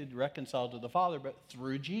reconnected, reconciled to the Father, but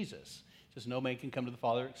through Jesus. It says no man can come to the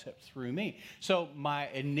Father except through me. So my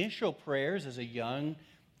initial prayers as a young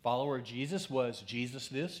follower of Jesus was Jesus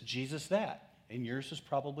this, Jesus that. And yours is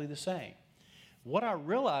probably the same. What I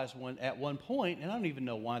realized at one point, and I don't even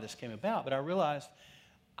know why this came about, but I realized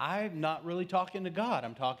I'm not really talking to God.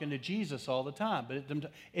 I'm talking to Jesus all the time.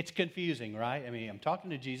 But it's confusing, right? I mean, I'm talking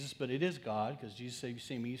to Jesus, but it is God, because Jesus said, you've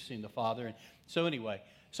seen me, you've seen the Father. And so anyway,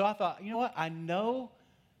 so I thought, you know what? I know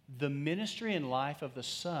the ministry and life of the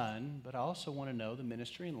Son, but I also want to know the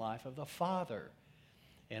ministry and life of the Father.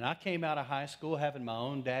 And I came out of high school having my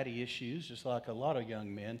own daddy issues, just like a lot of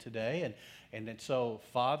young men today. And so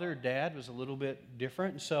father, dad was a little bit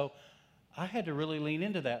different. And so I had to really lean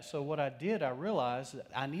into that. So what I did, I realized that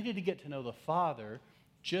I needed to get to know the Father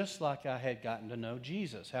just like I had gotten to know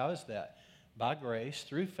Jesus. How is that? By grace,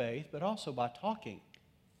 through faith, but also by talking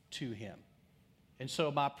to him. And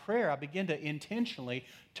so my prayer, I began to intentionally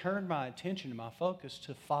turn my attention and my focus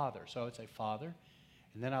to Father. So I would say Father.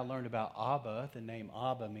 And then I learned about Abba. The name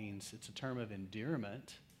Abba means it's a term of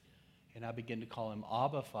endearment. And I began to call him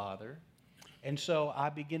Abba Father. And so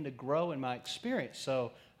I began to grow in my experience.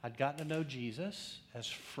 So I'd gotten to know Jesus as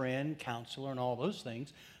friend, counselor, and all those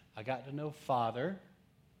things. I got to know Father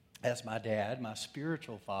as my dad, my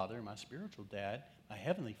spiritual father, my spiritual dad, my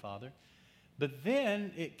heavenly Father. But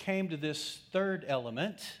then it came to this third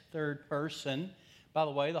element, third person. By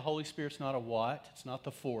the way, the Holy Spirit's not a what. It's not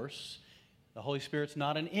the force. The Holy Spirit's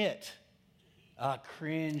not an it. I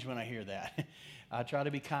cringe when I hear that. I try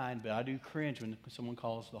to be kind, but I do cringe when someone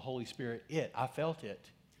calls the Holy Spirit it. I felt it.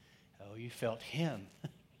 Oh, you felt him.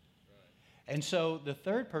 And so the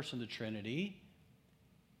third person of the Trinity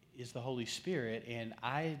is the Holy Spirit, and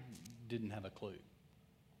I didn't have a clue.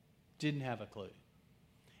 Didn't have a clue.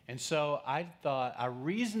 And so I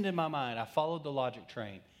reasoned in my mind, I followed the logic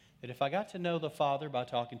train, that if I got to know the Father by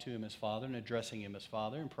talking to him as Father and addressing him as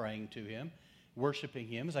Father and praying to him, worshiping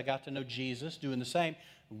him, as I got to know Jesus, doing the same,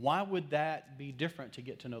 why would that be different to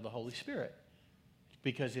get to know the Holy Spirit?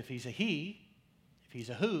 Because if he's a he, if he's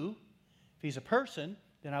a who, if he's a person,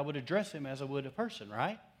 then I would address him as I would a person,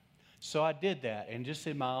 right? So I did that, and just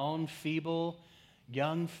in my own feeble,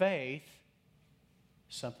 young faith,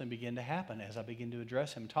 something began to happen as I began to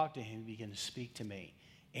address him, talk to him, he began to speak to me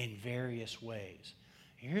in various ways.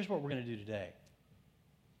 Here's what we're going to do today.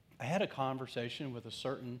 I had a conversation with a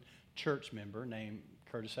certain church member named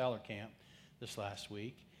Curtis Allerkamp this last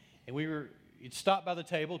week, and he'd stopped by the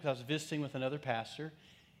table because I was visiting with another pastor, and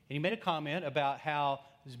he made a comment about how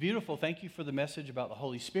it's beautiful, thank you for the message about the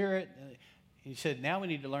Holy Spirit. He said, now we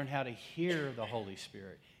need to learn how to hear the Holy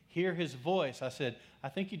Spirit, hear his voice. I said, I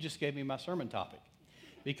think you just gave me my sermon topic.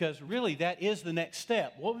 Because really, that is the next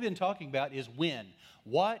step. What we've been talking about is when.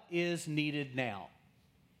 What is needed now?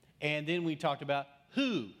 And then we talked about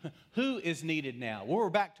who. Who is needed now? Well,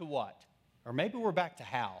 we're back to what? Or maybe we're back to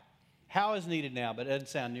how. How is needed now, but it doesn't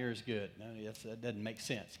sound near as good. No, that doesn't make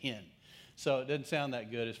sense. In. So it doesn't sound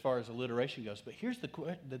that good as far as alliteration goes. But here's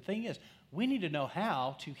the thing is, we need to know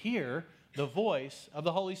how to hear the voice of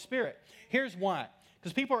the Holy Spirit. Here's why.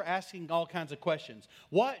 Because people are asking all kinds of questions.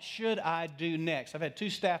 What should I do next? I've had 2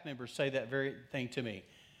 staff members say that very thing to me.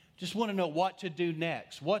 Just want to know what to do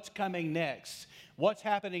next. What's coming next? What's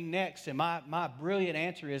happening next? And my brilliant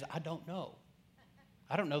answer is, I don't know.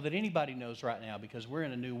 I don't know that anybody knows right now because we're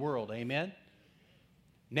in a new world. Amen?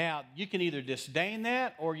 Now, you can either disdain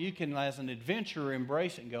that or you can, as an adventurer,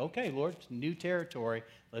 embrace it and go, okay, Lord, it's new territory.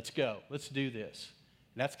 Let's go. Let's do this.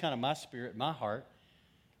 And that's kind of my spirit, my heart.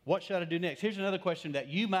 What should I do next? Here's another question that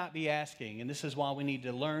you might be asking, and this is why we need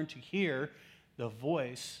to learn to hear the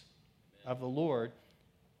voice of the Lord.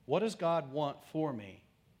 What does God want for me?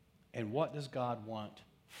 And what does God want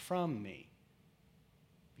from me?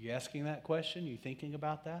 Are you asking that question? Are you thinking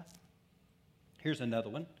about that? Here's another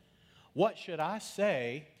one. What should I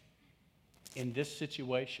say in this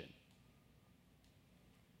situation?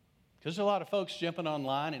 Because there's a lot of folks jumping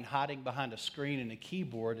online and hiding behind a screen and a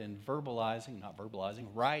keyboard and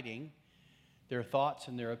writing their thoughts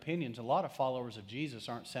and their opinions. A lot of followers of Jesus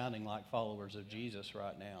aren't sounding like followers of Jesus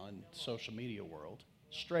right now in the social media world.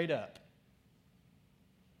 Straight up.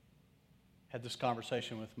 Had this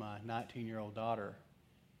conversation with my 19-year-old daughter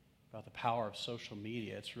about the power of social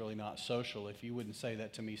media. It's really not social. If you wouldn't say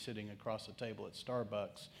that to me sitting across the table at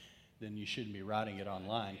Starbucks, then you shouldn't be writing it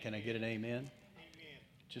online. Can I get an amen?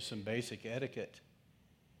 Just some basic etiquette,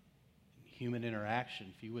 human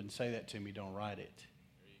interaction. If you wouldn't say that to me, don't write it.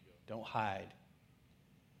 Don't hide.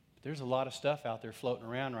 But there's a lot of stuff out there floating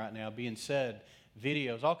around right now being said,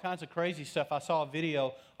 videos, all kinds of crazy stuff. I saw a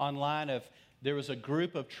video online of there was a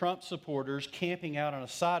group of Trump supporters camping out on a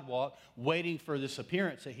sidewalk waiting for this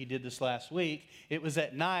appearance that he did this last week. It was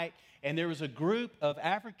at night, and there was a group of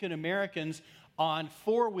African Americans on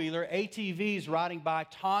four-wheeler ATVs riding by,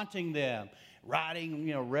 taunting them. Riding,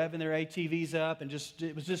 revving their ATVs up, and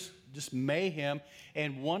it was just mayhem.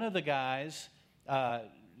 And one of the guys, there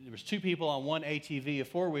was 2 people on one ATV, a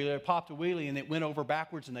four-wheeler, popped a wheelie, and it went over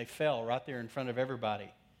backwards, and they fell right there in front of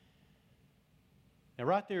everybody. Now,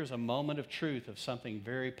 right there is a moment of truth of something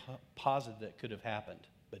very positive that could have happened,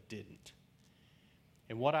 but didn't.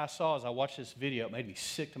 And what I saw as I watched this video, it made me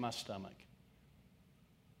sick to my stomach.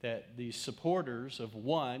 That these supporters of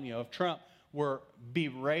of Trump, were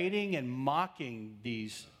berating and mocking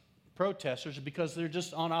these protesters because they're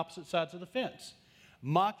just on opposite sides of the fence.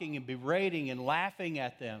 Mocking and berating and laughing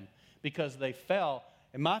at them because they fell.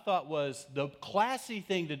 And my thought was the classy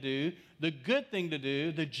thing to do, the good thing to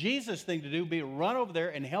do, the Jesus thing to do would be to run over there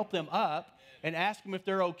and help them up and ask them if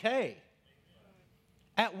they're okay.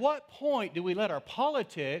 At what point do we let our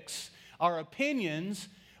politics, our opinions,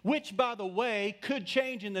 which, by the way, could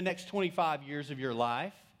change in the next 25 years of your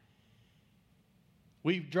life,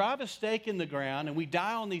 we drive a stake in the ground and we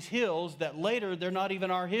die on these hills that later they're not even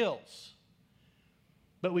our hills.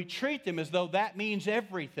 But we treat them as though that means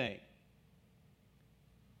everything.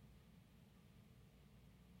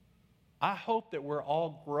 I hope that we're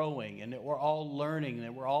all growing and that we're all learning and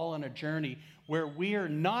that we're all on a journey where we are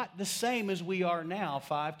not the same as we are now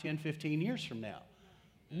 5, 10, 15 years from now.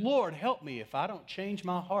 Lord, help me if I don't change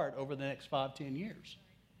my heart over the next 5, 10 years.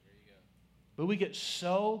 But we get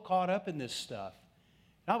so caught up in this stuff.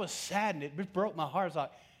 And I was saddened. It broke my heart. I was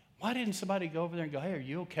like, why didn't somebody go over there and go, hey, are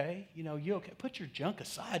you okay? You know, you okay? Put your junk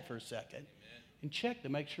aside for a second and check to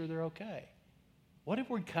make sure they're okay. What are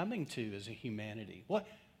we coming to as a humanity?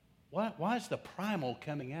 Why is the primal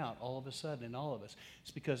coming out all of a sudden in all of us?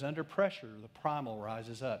 It's because under pressure, the primal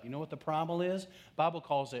rises up. You know what the primal is? The Bible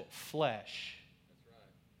calls it flesh. That's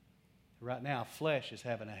right. Right now, flesh is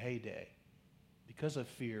having a heyday because of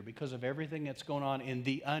fear, because of everything that's going on in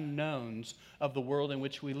the unknowns of the world in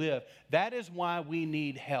which we live. That is why we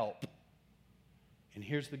need help. And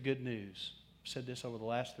here's the good news. I've said this over the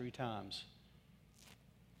last 3 times.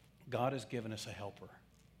 God has given us a helper.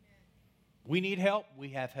 We need help, we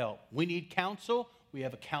have help. We need counsel, we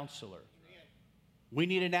have a counselor. We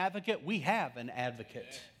need an advocate, we have an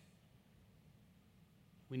advocate.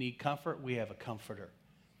 We need comfort, we have a comforter.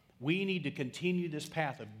 We need to continue this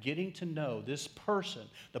path of getting to know this person,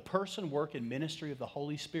 the person, work, and ministry of the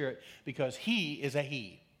Holy Spirit, because he is a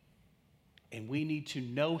he. And we need to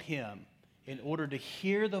know him in order to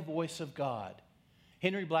hear the voice of God.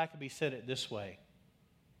 Henry Blackaby said it this way,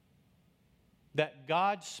 that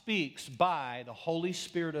God speaks by the Holy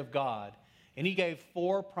Spirit of God. And he gave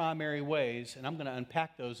 4 primary ways, and I'm going to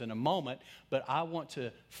unpack those in a moment, but I want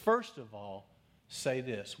to, first of all, say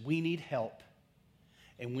this. We need help,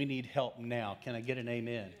 and we need help now. Can I get an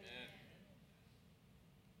amen? Amen.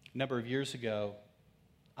 A number of years ago,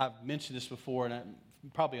 I've mentioned this before, and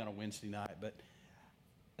probably on a Wednesday night, but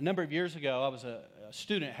a number of years ago, I was a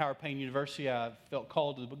student at Howard Payne University. I felt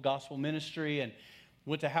called to the gospel ministry and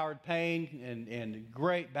went to Howard Payne and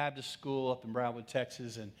great Baptist school up in Brownwood,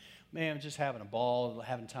 Texas. And man, just having a ball,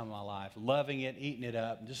 having the time of my life, loving it, eating it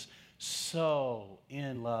up, and just so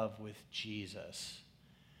in love with Jesus.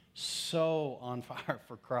 So on fire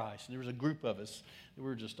for Christ. And there was a group of us that we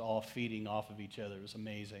were just all feeding off of each other. It was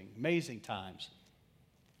amazing, amazing times.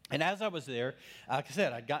 And as I was there, like I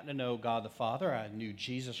said, I'd gotten to know God the Father. I knew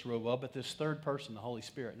Jesus real well, but this third person, the Holy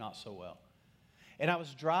Spirit, not so well. And I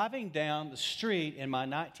was driving down the street in my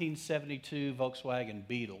 1972 Volkswagen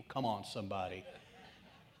Beetle. Come on, somebody.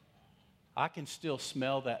 I can still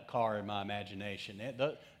smell that car in my imagination.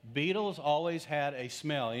 The Beetles always had a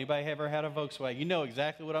smell. Anybody ever had a Volkswagen? You know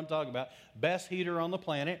exactly what I'm talking about. Best heater on the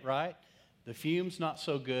planet, right? The fumes, not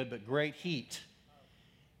so good, but great heat.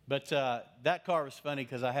 But that car was funny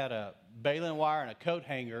because I had a baling wire and a coat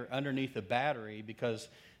hanger underneath the battery because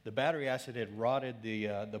the battery acid had rotted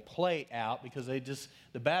the plate out because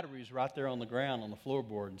the battery was right there on the ground on the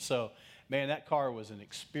floorboard. And so, man, that car was an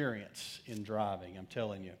experience in driving, I'm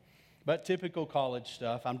telling you. But typical college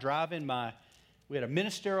stuff. I'm driving we had a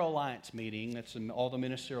ministerial alliance meeting. That's all the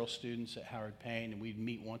ministerial students at Howard Payne, and we'd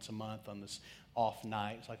meet once a month on this off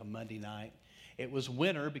night. It's like a Monday night. It was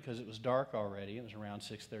winter because it was dark already. It was around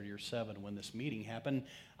 6:30 or 7 when this meeting happened.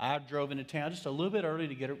 I drove into town just a little bit early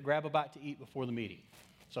to grab a bite to eat before the meeting.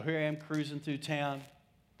 So here I am cruising through town,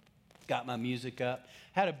 got my music up.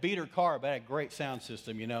 Had a beater car, but had a great sound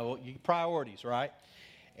system, priorities, right?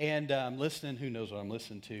 And I'm listening, who knows what I'm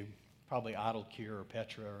listening to? Probably Idle Cure or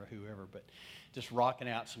Petra or whoever, but just rocking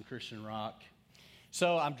out some Christian rock.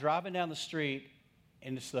 So I'm driving down the street,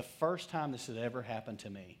 and it's the first time this had ever happened to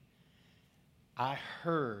me. I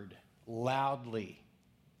heard loudly.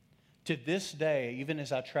 To this day, even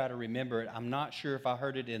as I try to remember it, I'm not sure if I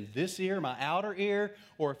heard it in this ear, my outer ear,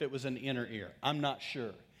 or if it was an inner ear. I'm not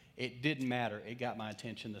sure. It didn't matter. It got my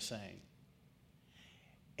attention the same.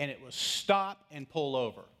 And it was stop and pull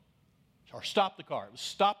over. Or stop the car. It was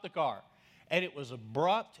stop the car. And it was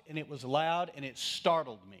abrupt, and it was loud, and it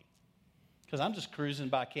startled me. Because I'm just cruising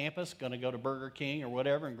by campus, going to go to Burger King or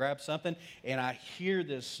whatever and grab something, and I hear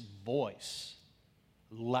this voice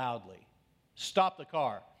loudly. Stop the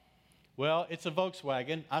car. Well, it's a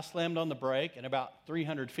Volkswagen. I slammed on the brake, and about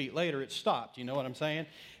 300 feet later, it stopped. You know what I'm saying?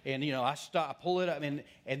 And, I stop, pull it up, and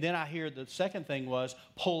then I hear the second thing was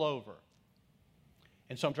pull over.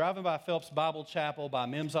 And so I'm driving by Phelps Bible Chapel, by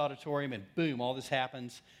Mims Auditorium, and boom, all this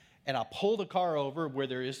happens. And I pull the car over where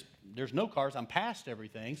there's no cars. I'm past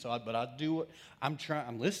everything, but I do what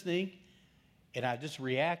I'm listening, and I just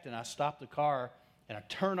react, and I stop the car, and I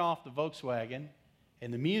turn off the Volkswagen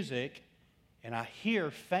and the music, and I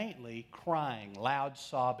hear faintly crying, loud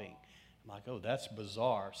sobbing. I'm like, oh, that's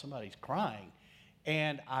bizarre. Somebody's crying.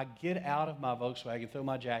 And I get out of my Volkswagen, throw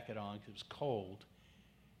my jacket on because it was cold,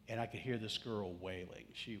 and I could hear this girl wailing.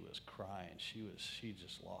 She was crying. She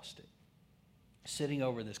just lost it. sitting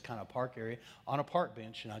over this kind of park area on a park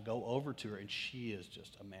bench, and I go over to her, and she is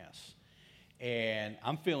just a mess. And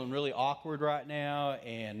I'm feeling really awkward right now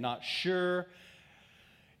and not sure.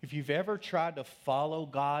 If you've ever tried to follow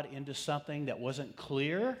God into something that wasn't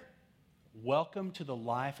clear, welcome to the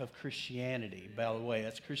life of Christianity. By the way,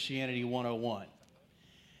 that's Christianity 101.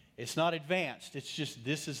 It's not advanced. It's just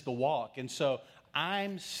this is the walk. And so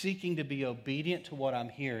I'm seeking to be obedient to what I'm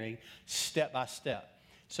hearing step by step.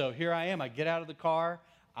 So here I am. I get out of the car.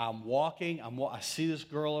 I'm walking. I see this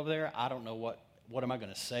girl over there. I don't know what am I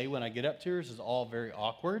going to say when I get up to her. This is all very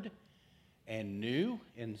awkward and new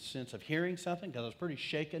in the sense of hearing something because I was pretty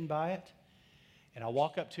shaken by it. And I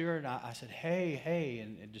walk up to her and I said, hey,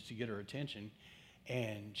 and just to get her attention.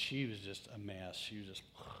 And she was just a mess. She was just,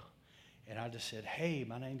 and I just said, hey,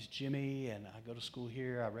 my name's Jimmy, and I go to school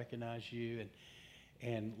here. I recognize you.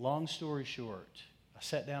 And long story short, I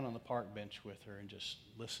sat down on the park bench with her and just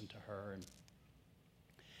listened to her. And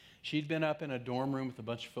she'd been up in a dorm room with a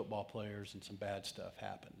bunch of football players, and some bad stuff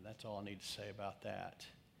happened. That's all I need to say about that.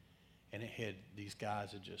 And these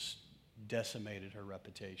guys had just decimated her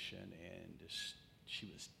reputation, and she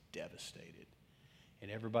was devastated.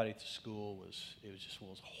 And everybody at the school it was just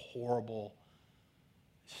one of those horrible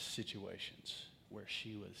situations where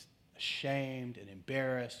she was ashamed and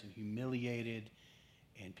embarrassed and humiliated,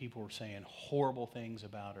 and people were saying horrible things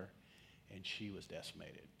about her, and she was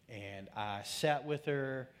decimated. And I sat with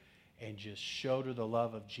her and just showed her the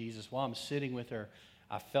love of Jesus. While I'm sitting with her,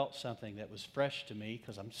 I felt something that was fresh to me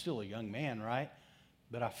because I'm still a young man, right?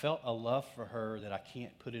 But I felt a love for her that I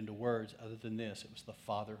can't put into words other than this. It was the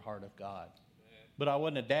Father heart of God. But I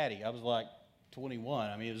wasn't a daddy. I was like 21.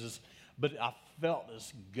 I mean, it was just, but I felt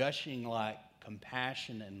this gushing like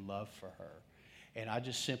compassion and love for her. And I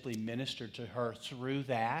just simply ministered to her through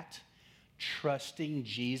that, trusting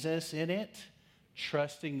Jesus in it,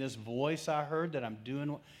 trusting this voice I heard that I'm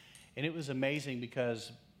doing. And it was amazing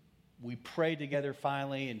because we prayed together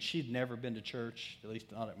finally, and she'd never been to church, at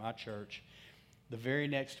least not at my church. The very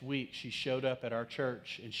next week, she showed up at our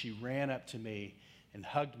church, and she ran up to me and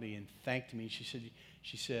hugged me and thanked me.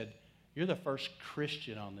 She said, you're the first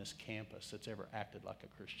Christian on this campus that's ever acted like a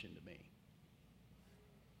Christian to me.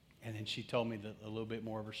 And then she told me a little bit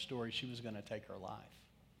more of her story. She was going to take her life.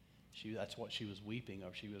 That's what she was weeping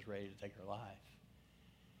over. She was ready to take her life.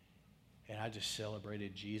 And I just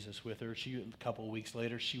celebrated Jesus with her. A couple of weeks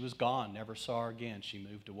later, she was gone. Never saw her again. She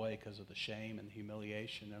moved away because of the shame and the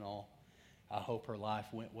humiliation and all. I hope her life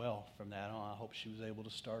went well from that on. I hope she was able to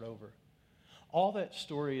start over. All that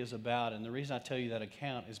story is about, and the reason I tell you that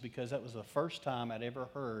account is because that was the first time I'd ever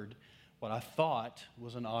heard what I thought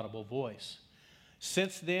was an audible voice.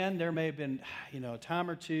 Since then, there may have been, a time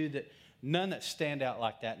or two none that stand out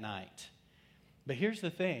like that night. But here's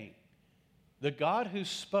the thing. The God who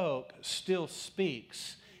spoke still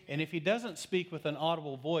speaks. And if he doesn't speak with an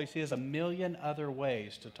audible voice, he has a million other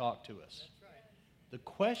ways to talk to us. The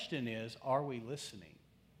question is, are we listening?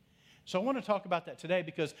 So I want to talk about that today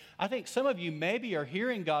because I think some of you maybe are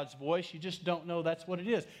hearing God's voice. You just don't know that's what it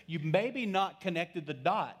is. You maybe not connected the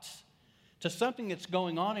dots to something that's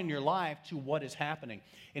going on in your life to what is happening.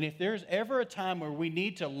 And if there's ever a time where we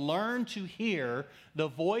need to learn to hear the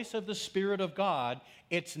voice of the Spirit of God,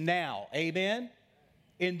 it's now. Amen?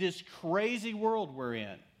 In this crazy world we're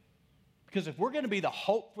in. Because if we're going to be the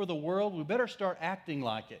hope for the world, we better start acting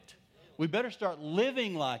like it. We better start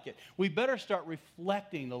living like it. We better start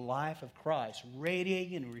reflecting the life of Christ,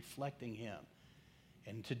 radiating and reflecting him.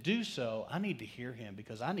 And to do so, I need to hear him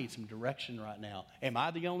because I need some direction right now. Am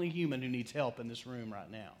I the only human who needs help in this room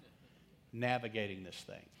right now? Navigating this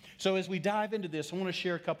thing. So as we dive into this, I want to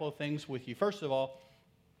share a couple of things with you. First of all,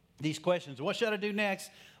 these questions. What should I do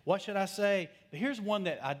next? What should I say? But here's one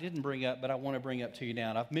that I didn't bring up, but I want to bring up to you now.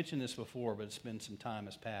 And I've mentioned this before, but it's been some time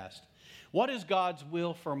has passed. What is God's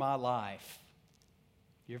will for my life?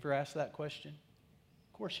 You ever asked that question?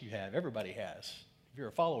 Of course you have. Everybody has. If you're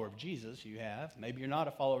a follower of Jesus, you have. Maybe you're not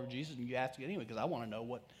a follower of Jesus, and you ask it anyway because I want to know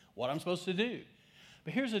what I'm supposed to do.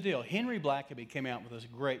 But here's the deal. Henry Blackaby came out with this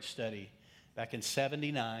great study back in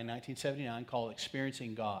 1979, called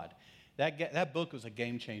Experiencing God. That book was a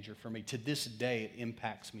game changer for me. To this day, it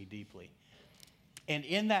impacts me deeply. And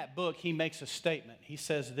in that book, he makes a statement. He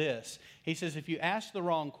says this. He says, if you ask the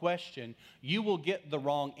wrong question, you will get the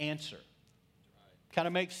wrong answer. Kind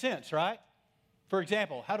of makes sense, right? For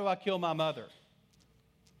example, how do I kill my mother?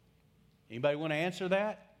 Anybody want to answer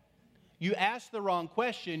that? You ask the wrong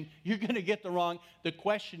question, you're going to get the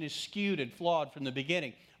question is skewed and flawed from the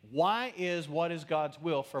beginning. What is God's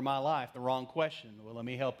will for my life? The wrong question. Well, let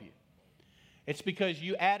me help you. It's because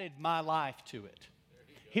you added my life to it.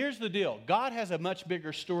 Here's the deal. God has a much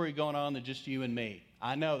bigger story going on than just you and me.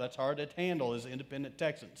 I know that's hard to handle as independent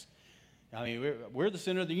Texans. I mean, we're the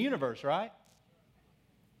center of the universe, right?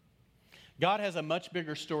 God has a much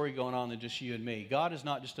bigger story going on than just you and me. God is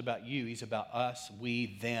not just about you. He's about us,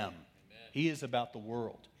 we, them. Amen. He is about the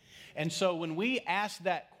world. And so when we ask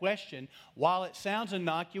that question, while it sounds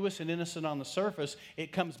innocuous and innocent on the surface,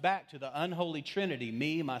 it comes back to the unholy trinity,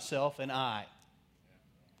 me, myself, and I.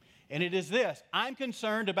 And it is this: I'm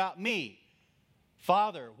concerned about me.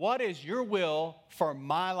 Father, what is your will for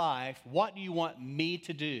my life? What do you want me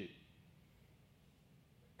to do?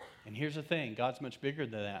 And here's the thing, God's much bigger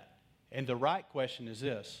than that. And the right question is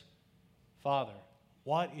this: Father,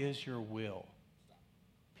 what is your will?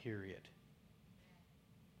 Period.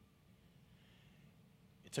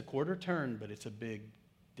 It's a quarter turn, but it's a big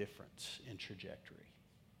difference in trajectory.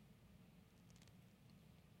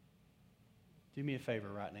 Do me a favor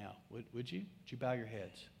right now. Would you? Would you bow your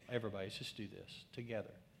heads? Everybody, let's just do this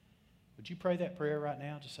together. Would you pray that prayer right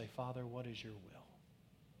now? Just say, Father, what is your will?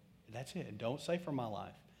 And that's it. And don't say for my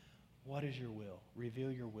life. What is your will?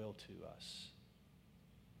 Reveal your will to us.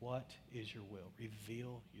 What is your will?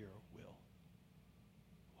 Reveal your will.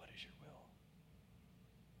 What is your will?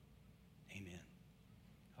 Amen.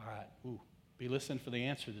 All right. Be listening for the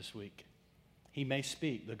answer this week. He may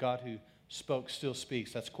speak. The God who spoke still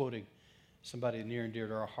speaks. That's quoting somebody near and dear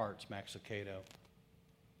to our hearts, Max Lucado.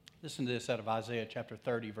 Listen to this out of Isaiah chapter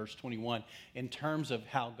 30, verse 21. In terms of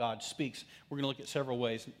how God speaks, we're going to look at several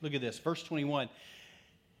ways. Look at this. Verse 21.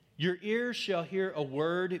 Your ears shall hear a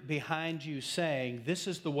word behind you saying, this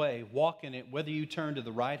is the way, walk in it, whether you turn to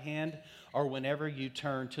the right hand or whenever you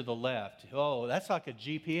turn to the left. Oh, that's like a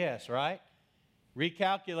GPS, right?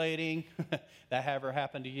 Recalculating. That ever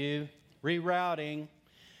happened to you? Rerouting.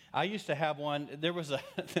 I used to have one. There was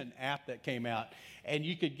an app that came out, and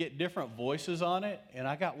you could get different voices on it. And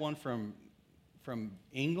I got one from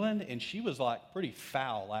England, and she was like pretty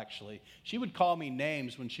foul, actually. She would call me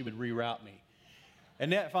names when she would reroute me.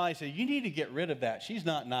 And that finally said, you need to get rid of that. She's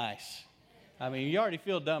not nice. I mean, you already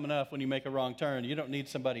feel dumb enough when you make a wrong turn. You don't need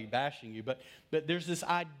somebody bashing you. But there's this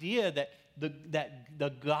idea that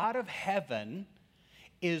the God of heaven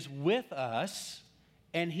is with us,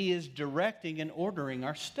 and he is directing and ordering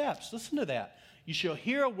our steps. Listen to that. You shall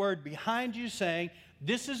hear a word behind you saying,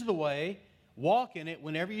 this is the way, walk in it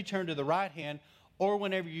whenever you turn to the right hand or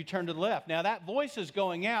whenever you turn to the left. Now, that voice is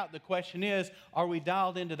going out. The question is, are we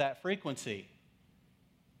dialed into that frequency?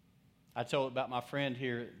 I told about my friend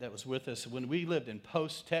here that was with us. When we lived in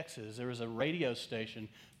Post, Texas, there was a radio station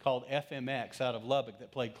called FMX out of Lubbock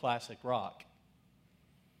that played classic rock.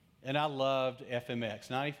 And I loved FMX,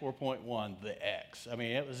 94.1, the X. I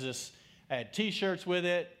mean, it was just, I had T-shirts with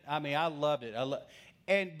it. I mean, I loved it.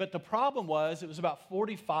 But the problem was it was about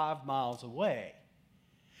 45 miles away.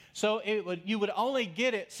 So you would only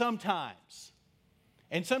get it sometimes.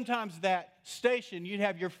 And sometimes that station, you'd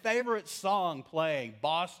have your favorite song playing,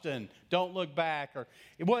 Boston, Don't Look Back, or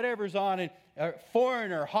whatever's on, or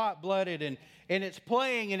Foreigner, Hot Blooded, and it's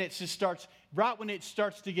playing, and it just starts, right when it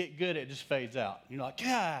starts to get good, it just fades out. You're like,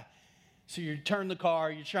 yeah. So you turn the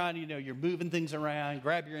car, you're trying to, you're moving things around,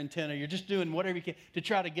 grab your antenna, you're just doing whatever you can to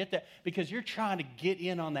try to get that, because you're trying to get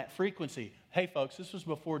in on that frequency. Hey, folks, this was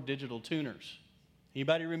before digital tuners.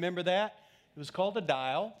 Anybody remember that? It was called a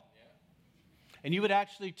dial. And you would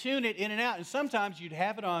actually tune it in and out. And sometimes you'd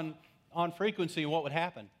have it on frequency, and what would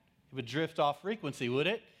happen? It would drift off frequency, would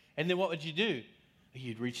it? And then what would you do?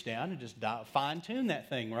 You'd reach down and just fine-tune that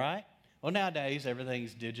thing, right? Well, nowadays,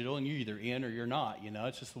 everything's digital, and you're either in or you're not.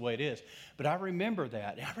 It's just the way it is. But I remember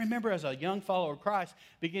that. I remember as a young follower of Christ,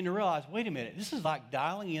 beginning to realize, wait a minute, this is like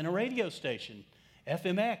dialing in a radio station,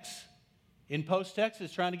 FMX, in Post,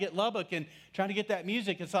 Texas, trying to get Lubbock and trying to get that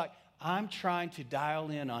music. It's like, I'm trying to dial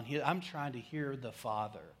in on his, I'm trying to hear the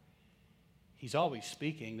Father. He's always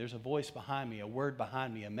speaking. There's a voice behind me, a word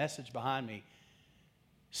behind me, a message behind me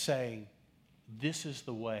saying, this is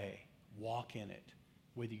the way, walk in it,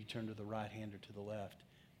 whether you turn to the right hand or to the left.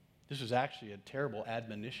 This was actually a terrible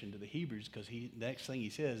admonition to the Hebrews, because the next thing he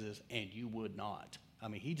says is, and you would not. I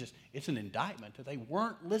mean, it's an indictment that they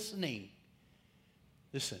weren't listening.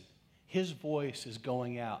 Listen. His voice is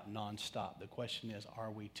going out nonstop. The question is,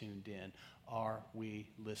 are we tuned in? Are we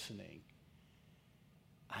listening?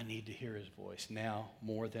 I need to hear his voice now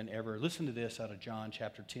more than ever. Listen to this out of John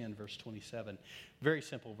chapter 10, verse 27. Very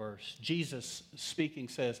simple verse. Jesus speaking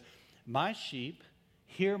says, my sheep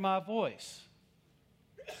hear my voice,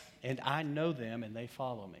 and I know them, and they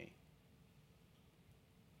follow me.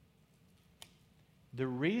 The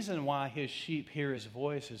reason why his sheep hear his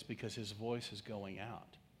voice is because his voice is going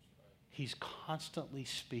out. He's constantly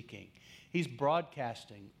speaking. He's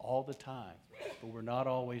broadcasting all the time, but we're not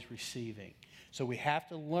always receiving. So we have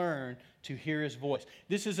to learn to hear his voice.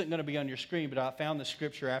 This isn't going to be on your screen, but I found the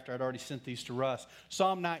scripture after I'd already sent these to Russ.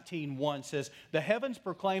 Psalm 19:1 says, "The heavens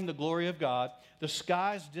proclaim the glory of God. The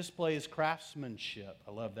skies display his craftsmanship."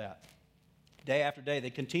 I love that. Day after day, they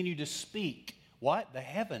continue to speak. What? The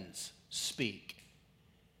heavens speak.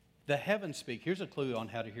 The heavens speak. Here's a clue on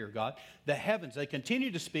how to hear God. The heavens, they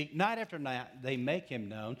continue to speak. Night after night, they make him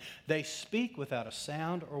known. They speak without a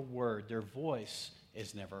sound or word. Their voice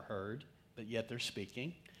is never heard, but yet they're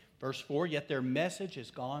speaking. Verse 4, "Yet their message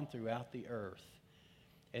has gone throughout the earth,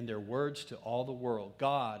 and their words to all the world.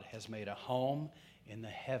 God has made a home in the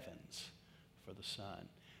heavens for the sun."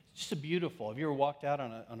 It's just a beautiful. Have you ever walked out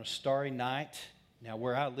on a starry night? Now,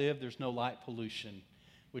 where I live, there's no light pollution,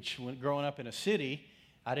 which when growing up in a city,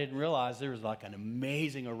 I didn't realize there was like an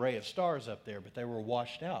amazing array of stars up there, but they were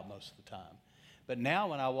washed out most of the time. But now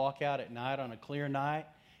when I walk out at night on a clear night,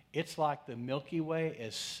 it's like the Milky Way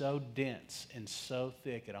is so dense and so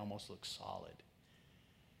thick it almost looks solid.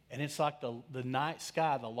 And it's like the night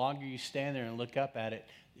sky, the longer you stand there and look up at it,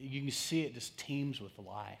 you can see it just teems with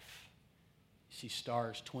life. You see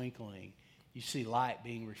stars twinkling. You see light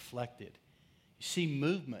being reflected. You see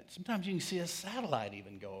movement. Sometimes you can see a satellite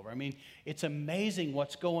even go over. I mean, it's amazing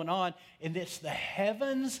what's going on. And it's the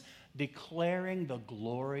heavens declaring the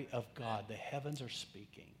glory of God. The heavens are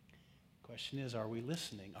speaking. The question is, are we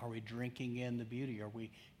listening? Are we drinking in the beauty? Are we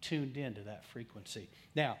tuned in to that frequency?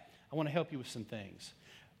 Now, I want to help you with some things.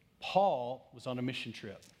 Paul was on a mission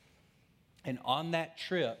trip. And on that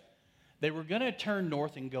trip, they were going to turn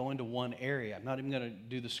north and go into one area. I'm not even going to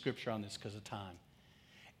do the scripture on this because of time.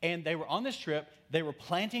 And they were on this trip, they were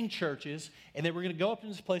planting churches, and they were going to go up to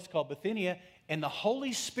this place called Bithynia, and the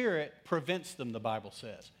Holy Spirit prevents them, the Bible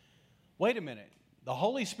says. Wait a minute, the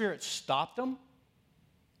Holy Spirit stopped them?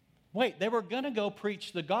 Wait, they were going to go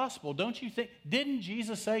preach the gospel. Don't you think, didn't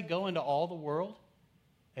Jesus say go into all the world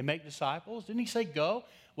and make disciples? Didn't he say go?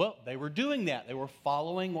 Well, they were doing that. They were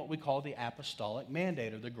following what we call the apostolic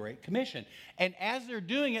mandate or the Great Commission. And as they're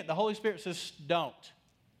doing it, the Holy Spirit says, don't.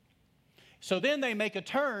 So then they make a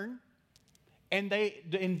turn, and they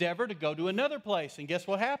endeavor to go to another place. And guess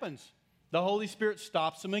what happens? The Holy Spirit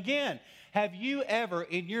stops them again. Have you ever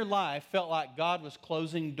in your life felt like God was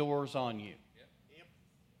closing doors on you?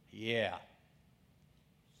 Yep.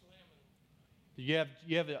 Yeah.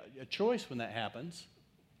 You have a choice when that happens.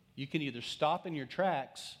 You can either stop in your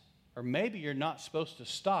tracks, or maybe you're not supposed to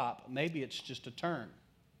stop. Maybe it's just a turn.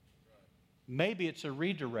 Maybe it's a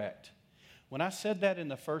redirect. When I said that in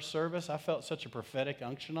the first service, I felt such a prophetic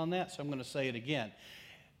unction on that, so I'm going to say it again.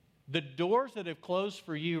 The doors that have closed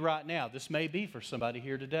for you right now, this may be for somebody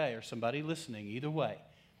here today or somebody listening, either way.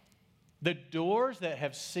 The doors that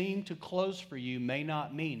have seemed to close for you may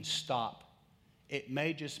not mean stop. It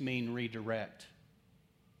may just mean redirect.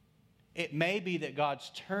 It may be that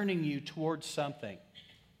God's turning you towards something.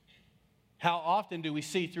 How often do we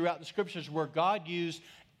see throughout the scriptures where God used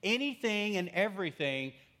anything and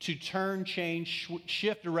everything to turn, change,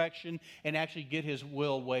 shift direction, and actually get his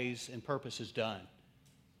will, ways, and purposes done?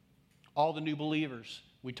 All the new believers.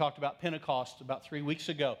 We talked about Pentecost about 3 weeks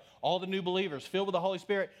ago. All the new believers filled with the Holy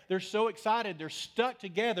Spirit. They're so excited. They're stuck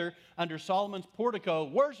together under Solomon's portico,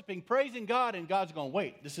 worshiping, praising God, and God's going,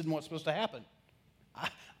 wait, this isn't what's supposed to happen.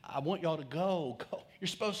 I want y'all to go. You're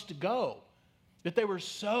supposed to go. That they were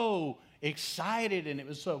so excited, and it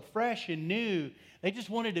was so fresh and new. They just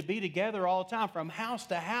wanted to be together all the time. From house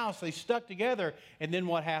to house, they stuck together. And then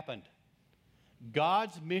what happened?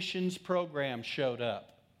 God's missions program showed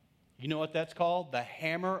up. You know what that's called? The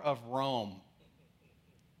Hammer of Rome.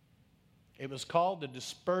 It was called the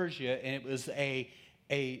Dispersia, and it was a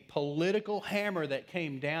political hammer that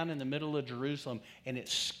came down in the middle of Jerusalem, and it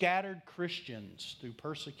scattered Christians through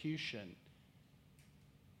persecution.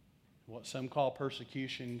 What some call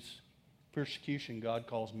persecution, God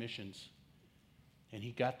calls missions. And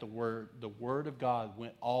he got the word. The word of God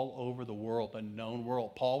went all over the world, the known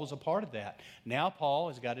world. Paul was a part of that. Now Paul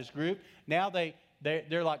has got his group. Now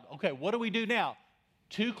they're like, okay, what do we do now?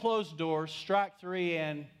 2 closed doors, strike 3,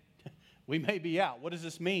 and we may be out. What does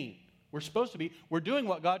this mean? We're doing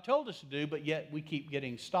what God told us to do, but yet we keep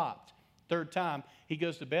getting stopped. Third time, he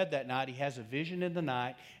goes to bed that night. He has a vision in the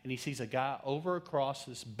night, and he sees a guy over across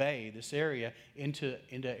this bay, this area, into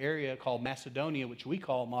an area called Macedonia, which we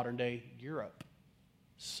call modern-day Europe,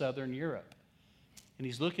 southern Europe. And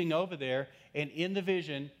he's looking over there, and in the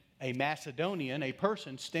vision, a Macedonian, a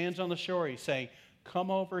person, stands on the shore. He's saying,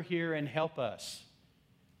 come over here and help us.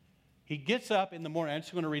 He gets up in the morning. I'm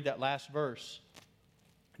just going to read that last verse.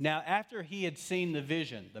 Now, after he had seen the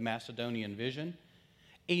vision, the Macedonian vision,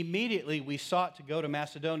 immediately we sought to go to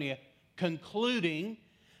Macedonia, concluding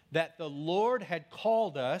that the Lord had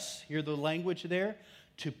called us, hear the language there,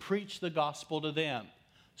 to preach the gospel to them.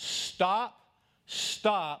 Stop,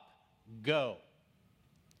 go.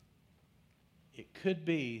 It could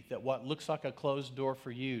be that what looks like a closed door for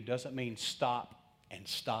you doesn't mean stop and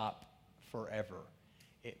stop forever.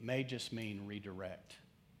 It may just mean redirect.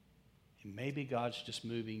 And maybe God's just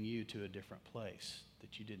moving you to a different place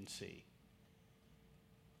that you didn't see.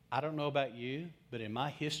 I don't know about you, but in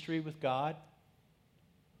my history with God,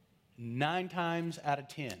 9 times out of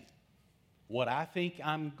 10, what I think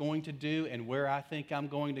I'm going to do and where I think I'm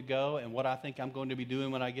going to go and what I think I'm going to be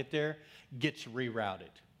doing when I get there gets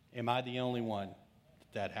rerouted. Am I the only one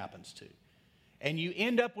that happens to? And you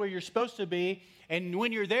end up where you're supposed to be, and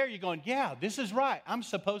when you're there, you're going, yeah, this is right. I'm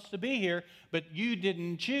supposed to be here, but you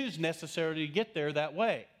didn't choose necessarily to get there that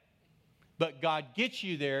way. But God gets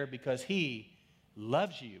you there because He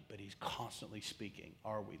loves you, but He's constantly speaking.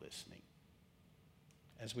 Are we listening?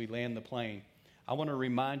 As we land the plane, I want to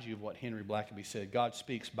remind you of what Henry Blackaby said. God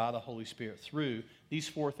speaks by the Holy Spirit through these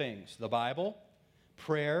 4 things: the Bible,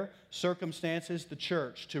 prayer, circumstances, the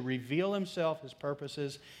church, to reveal Himself, His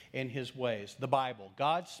purposes, and His ways. The Bible.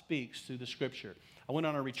 God speaks through the Scripture. I went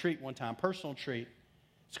on a retreat one time, personal retreat.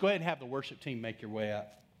 Let's go ahead and have the worship team make your way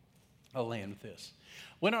up. I'll land with this.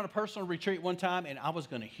 Went on a personal retreat one time, and I was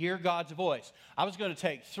going to hear God's voice. I was going to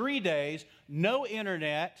take 3 days, no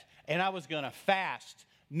internet, and I was going to fast.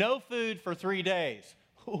 No food for 3 days.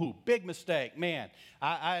 Ooh, big mistake, man.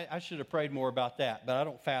 I should have prayed more about that, but I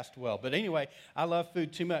don't fast well. But anyway, I love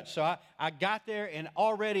food too much. So I got there, and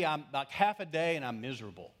already I'm like half a day, and I'm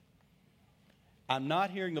miserable. I'm not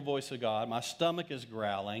hearing the voice of God. My stomach is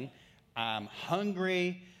growling. I'm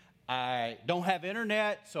hungry. I don't have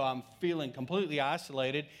internet, so I'm feeling completely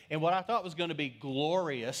isolated. And what I thought was going to be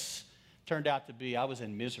glorious turned out to be I was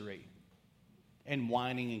in misery and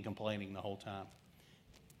whining and complaining the whole time.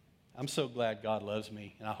 I'm so glad God loves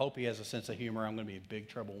me, and I hope He has a sense of humor. I'm going to be in big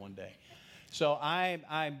trouble one day. So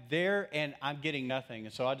I'm there, and I'm getting nothing.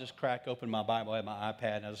 And so I just crack open my Bible. I had my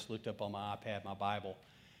iPad, and I just looked up on my iPad, my Bible.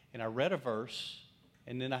 And I read a verse,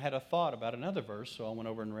 and then I had a thought about another verse. So I went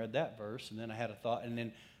over and read that verse, and then I had a thought.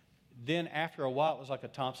 And then after a while, it was like a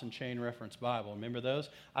Thompson Chain Reference Bible. Remember those?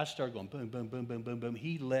 I started going boom, boom, boom, boom, boom, boom.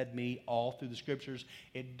 He led me all through the Scriptures.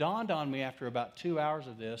 It dawned on me after about 2 hours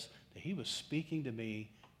of this that He was speaking to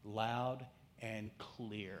me loud and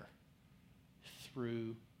clear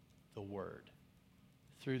through the Word,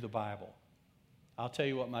 through the Bible. I'll tell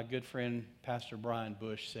you what my good friend Pastor Brian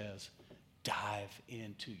Bush says: dive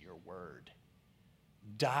into your Word.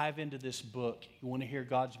 Dive into this book. You want to hear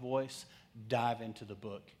God's voice? Dive into the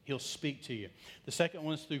book. He'll speak to you. The second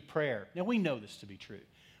one is through prayer. Now, we know this to be true.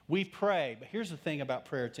 We pray, but here's the thing about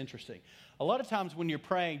prayer. It's interesting. A lot of times when you're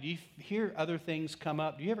praying, do you hear other things come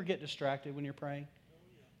up? Do you ever get distracted when you're praying?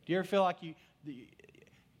 Do you ever feel like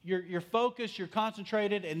you're focused, you're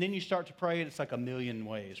concentrated, and then you start to pray, and it's like a million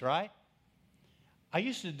ways, right? I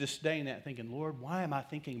used to disdain that, thinking, Lord, why am I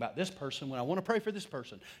thinking about this person when I want to pray for this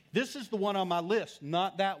person? This is the one on my list,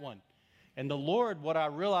 not that one. And the Lord, what I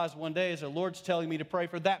realized one day is the Lord's telling me to pray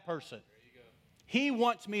for that person. He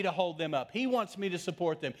wants me to hold them up. He wants me to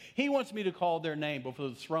support them. He wants me to call their name before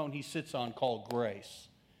the throne He sits on called grace.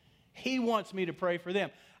 He wants me to pray for them.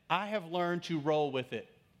 I have learned to roll with it.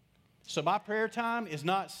 So my prayer time is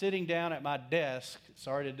not sitting down at my desk.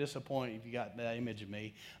 Sorry to disappoint if you got that image of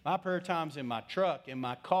me. My prayer time's in my truck, in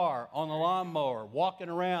my car, on the lawnmower, walking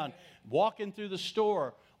around, walking through the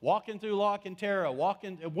store, walking through La Cantera,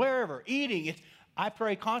 walking wherever, eating. I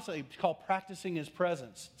pray constantly. It's called practicing His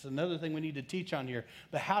presence. It's another thing we need to teach on here.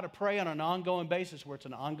 But how to pray on an ongoing basis where it's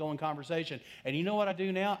an ongoing conversation. And you know what I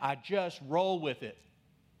do now? I just roll with it.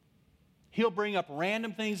 He'll bring up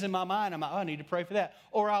random things in my mind. I'm like, oh, I need to pray for that.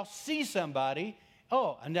 Or I'll see somebody,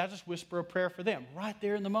 and I'll just whisper a prayer for them right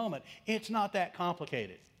there in the moment. It's not that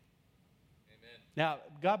complicated. Amen. Now,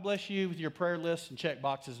 God bless you with your prayer lists and check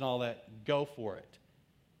boxes and all that. Go for it.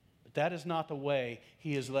 But that is not the way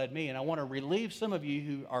He has led me. And I want to relieve some of you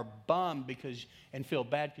who are bummed and feel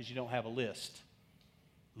bad because you don't have a list.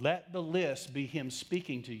 Let the list be Him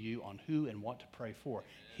speaking to you on who and what to pray for. Amen.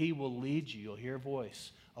 He will lead you. You'll hear a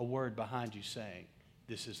voice, a word behind you saying,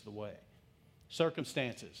 this is the way.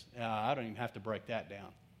 Circumstances. I don't even have to break that down.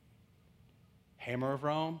 Hammer of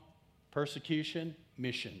Rome, persecution,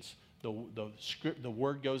 missions. The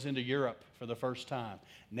word goes into Europe for the first time.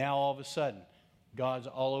 Now all of a sudden, God's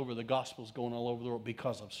all over, the gospel's going all over the world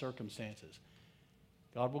because of circumstances.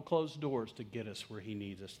 God will close doors to get us where He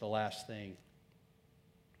needs us. The last thing,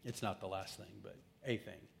 it's not the last thing, but a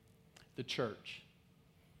thing. the church.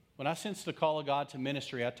 When I sensed the call of God to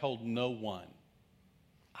ministry, I told no one.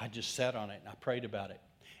 I just sat on it and I prayed about it.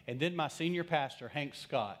 And then my senior pastor, Hank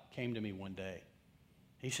Scott, came to me one day.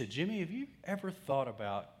 He said, Jimmy, have you ever thought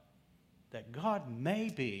about that God may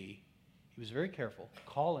be, he was very careful,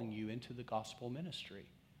 calling you into the gospel ministry?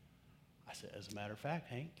 I said, as a matter of fact,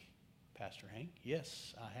 Hank, Pastor Hank,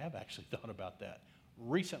 yes, I have actually thought about that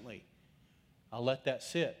recently. I'll let that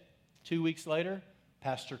sit. 2 weeks later,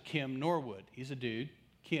 Pastor Kim Norwood, he's a dude,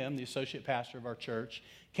 Kim, the associate pastor of our church,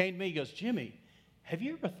 came to me, he goes, Jimmy, have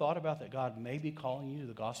you ever thought about that God may be calling you to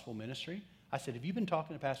the gospel ministry? I said, have you been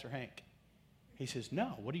talking to Pastor Hank? He says,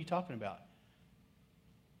 no, what are you talking about?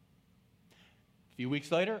 A few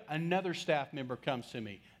weeks later, another staff member comes to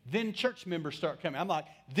me. Then church members start coming. I'm like,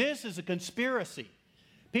 this is a conspiracy.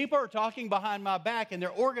 People are talking behind my back and they're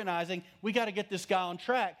organizing. We got to get this guy on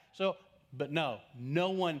track. But no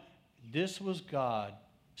one. This was God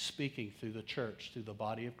speaking through the church, through the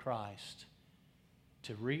body of Christ,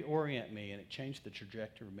 to reorient me, and it changed the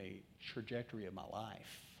trajectory of my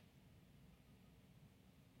life.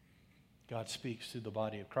 God speaks through the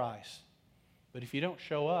body of Christ. But if you don't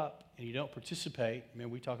show up and you don't participate, I mean,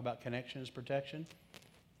 we talk about connection as protection.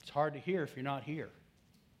 It's hard to hear if you're not here.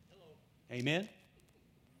 Hello. Amen?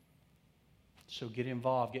 So get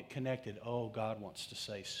involved, get connected. Oh, God wants to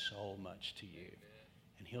say so much to you.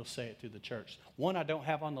 And he'll say it through the church. One I don't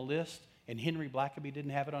have on the list, and Henry Blackaby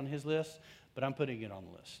didn't have it on his list, but I'm putting it on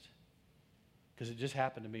the list. Because it just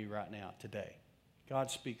happened to me right now, today. God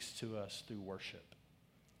speaks to us through worship.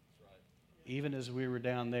 Even as we were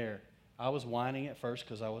down there, I was whining at first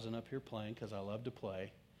because I wasn't up here playing, because I love to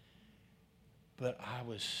play. But I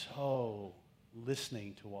was so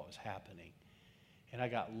listening to what was happening. And I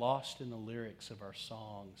got lost in the lyrics of our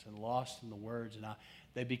songs and lost in the words. And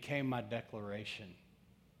they became my declaration.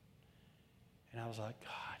 And I was like,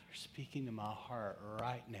 God, you're speaking to my heart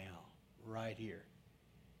right now, right here.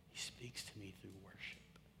 He speaks to me through worship.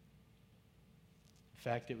 In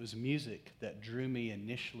fact, it was music that drew me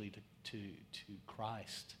initially to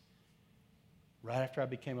Christ. Right after I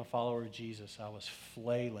became a follower of Jesus, I was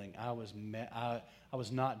flailing. I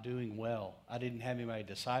was not doing well. I didn't have anybody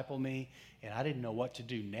disciple me, and I didn't know what to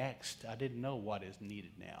do next. I didn't know what is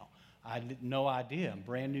needed now. I had no idea. I'm a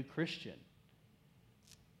brand new Christian.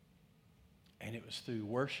 And it was through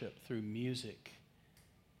worship, through music.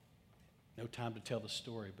 No time to tell the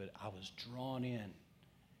story, but I was drawn in.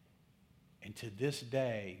 And to this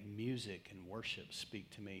day, music and worship speak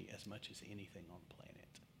to me as much as anything on the planet.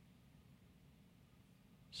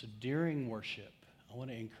 So during worship, I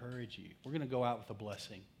want to encourage you. We're going to go out with a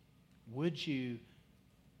blessing. Would you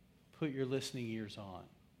put your listening ears on?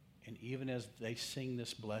 And even as they sing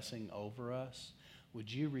this blessing over us,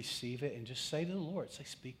 would you receive it and just say to the Lord, say,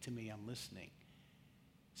 speak to me, I'm listening.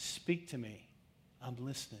 Speak to me, I'm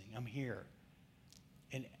listening, I'm here.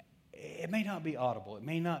 And it may not be audible, it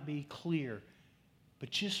may not be clear, but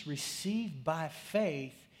just receive by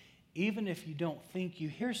faith. Even if you don't think you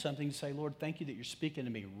hear something, say, Lord, thank you that you're speaking to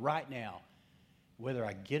me right now. Whether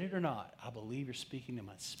I get it or not, I believe you're speaking to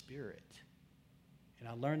my spirit. And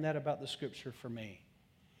I learned that about the scripture for me.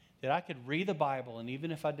 That I could read the Bible, and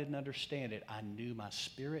even if I didn't understand it, I knew my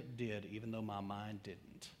spirit did, even though my mind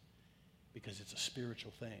didn't. Because it's a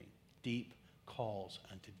spiritual thing. Deep calls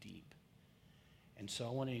unto deep. And so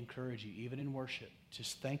I want to encourage you, even in worship,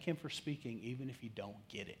 just thank him for speaking, even if you don't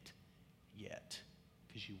get it yet.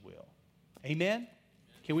 Because you will. Amen?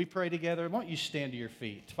 Can we pray together? Why don't you stand to your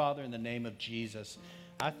feet? Father, in the name of Jesus,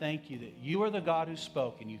 I thank you that you are the God who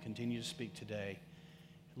spoke and you continue to speak today.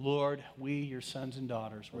 Lord, we, your sons and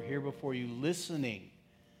daughters, we're here before you listening.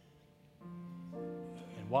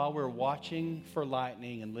 And while we're watching for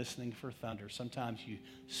lightning and listening for thunder, sometimes you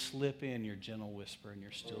slip in your gentle whisper and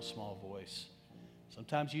your still small voice.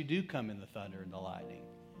 Sometimes you do come in the thunder and the lightning.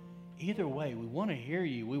 Either way, we want to hear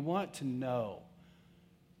you. We want to know.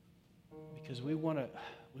 Because we want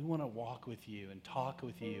to walk with you and talk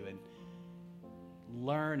with you and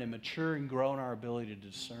learn and mature and grow in our ability to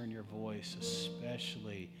discern your voice,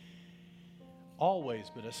 especially, always,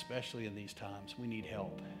 but especially in these times. We need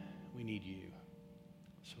help. We need you.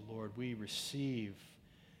 So, Lord, we receive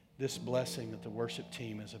this blessing that the worship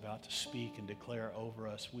team is about to speak and declare over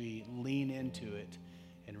us. We lean into it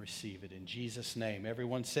and receive it. In Jesus' name.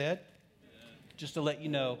 Everyone said? Amen. Just to let you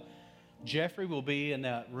know, Jeffrey will be in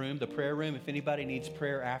that room, the prayer room. If anybody needs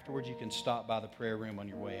prayer afterwards, you can stop by the prayer room on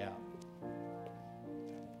your way out.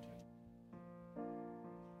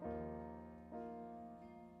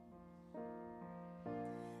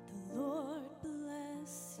 The Lord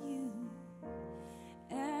bless you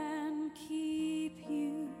and keep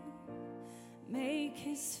you. Make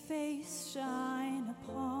his face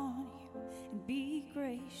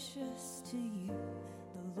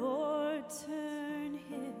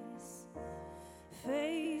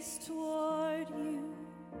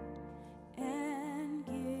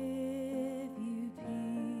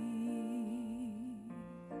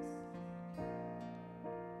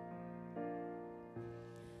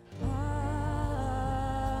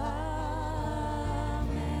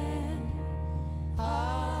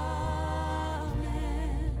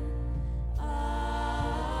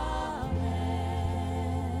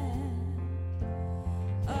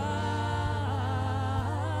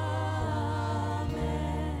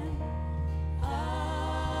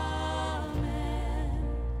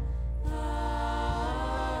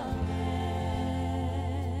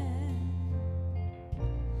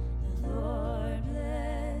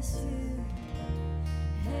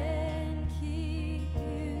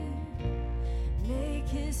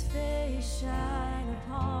shine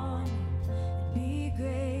upon you and be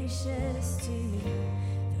gracious to you.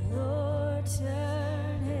 The Lord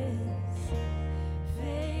turn his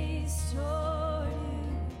face toward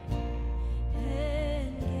you and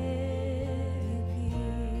give you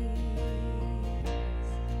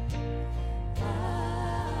peace. Amen.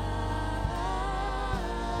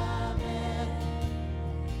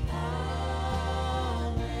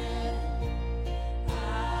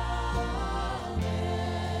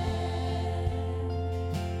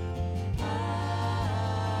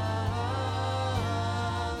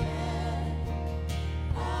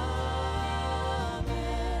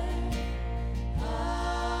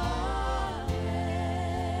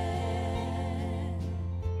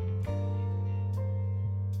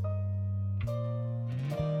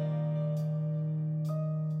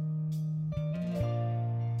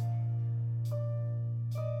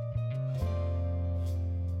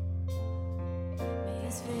 May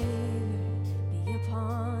his favor be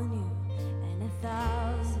upon you and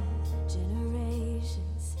 1,000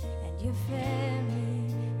 generations, and your family,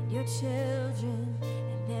 and your children,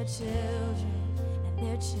 and their children, and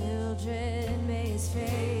their children. May his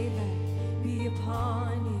favor be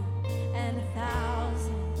upon you and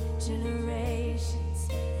 1,000 generations,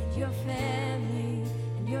 and your family,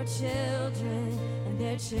 and your children, and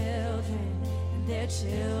their children, and their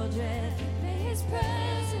children. May his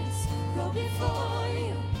presence go before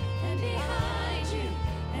you and behind you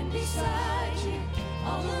and beside you,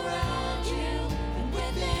 all around you and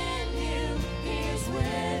within you. He is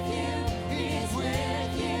with you. He is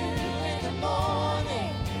with you in the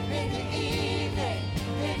morning, in the evening,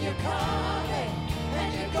 in your coming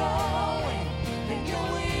and your going, in your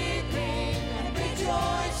weeping and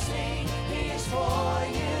rejoicing. He is for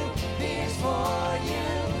you. He is for you.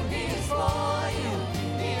 He is for you.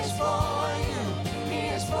 He is for you. He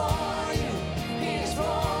is for you. He is for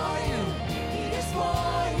you. He is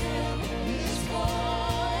for you. He is for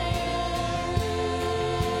you.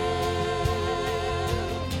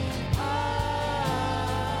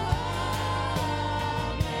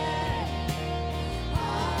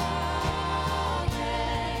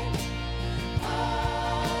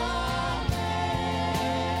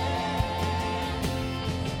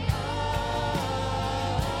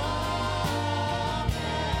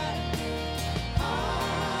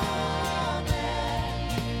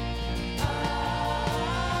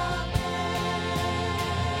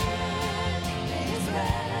 May his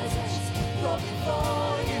presence go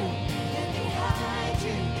before you and behind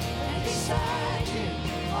you and beside you,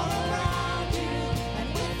 all around you and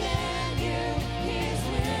within you. He is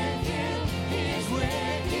with you. He is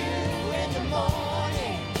with you in the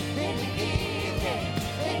morning, in the evening,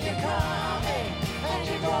 in your coming and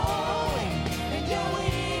your going, in your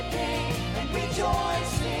weeping and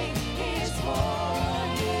rejoicing. He is for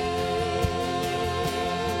you.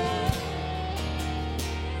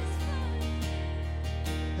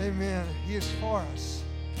 Amen. He is for us.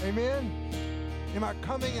 Amen. In our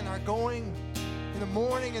coming and our going, in the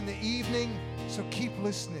morning and the evening. So keep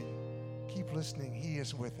listening. Keep listening. He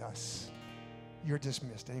is with us. You're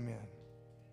dismissed. Amen.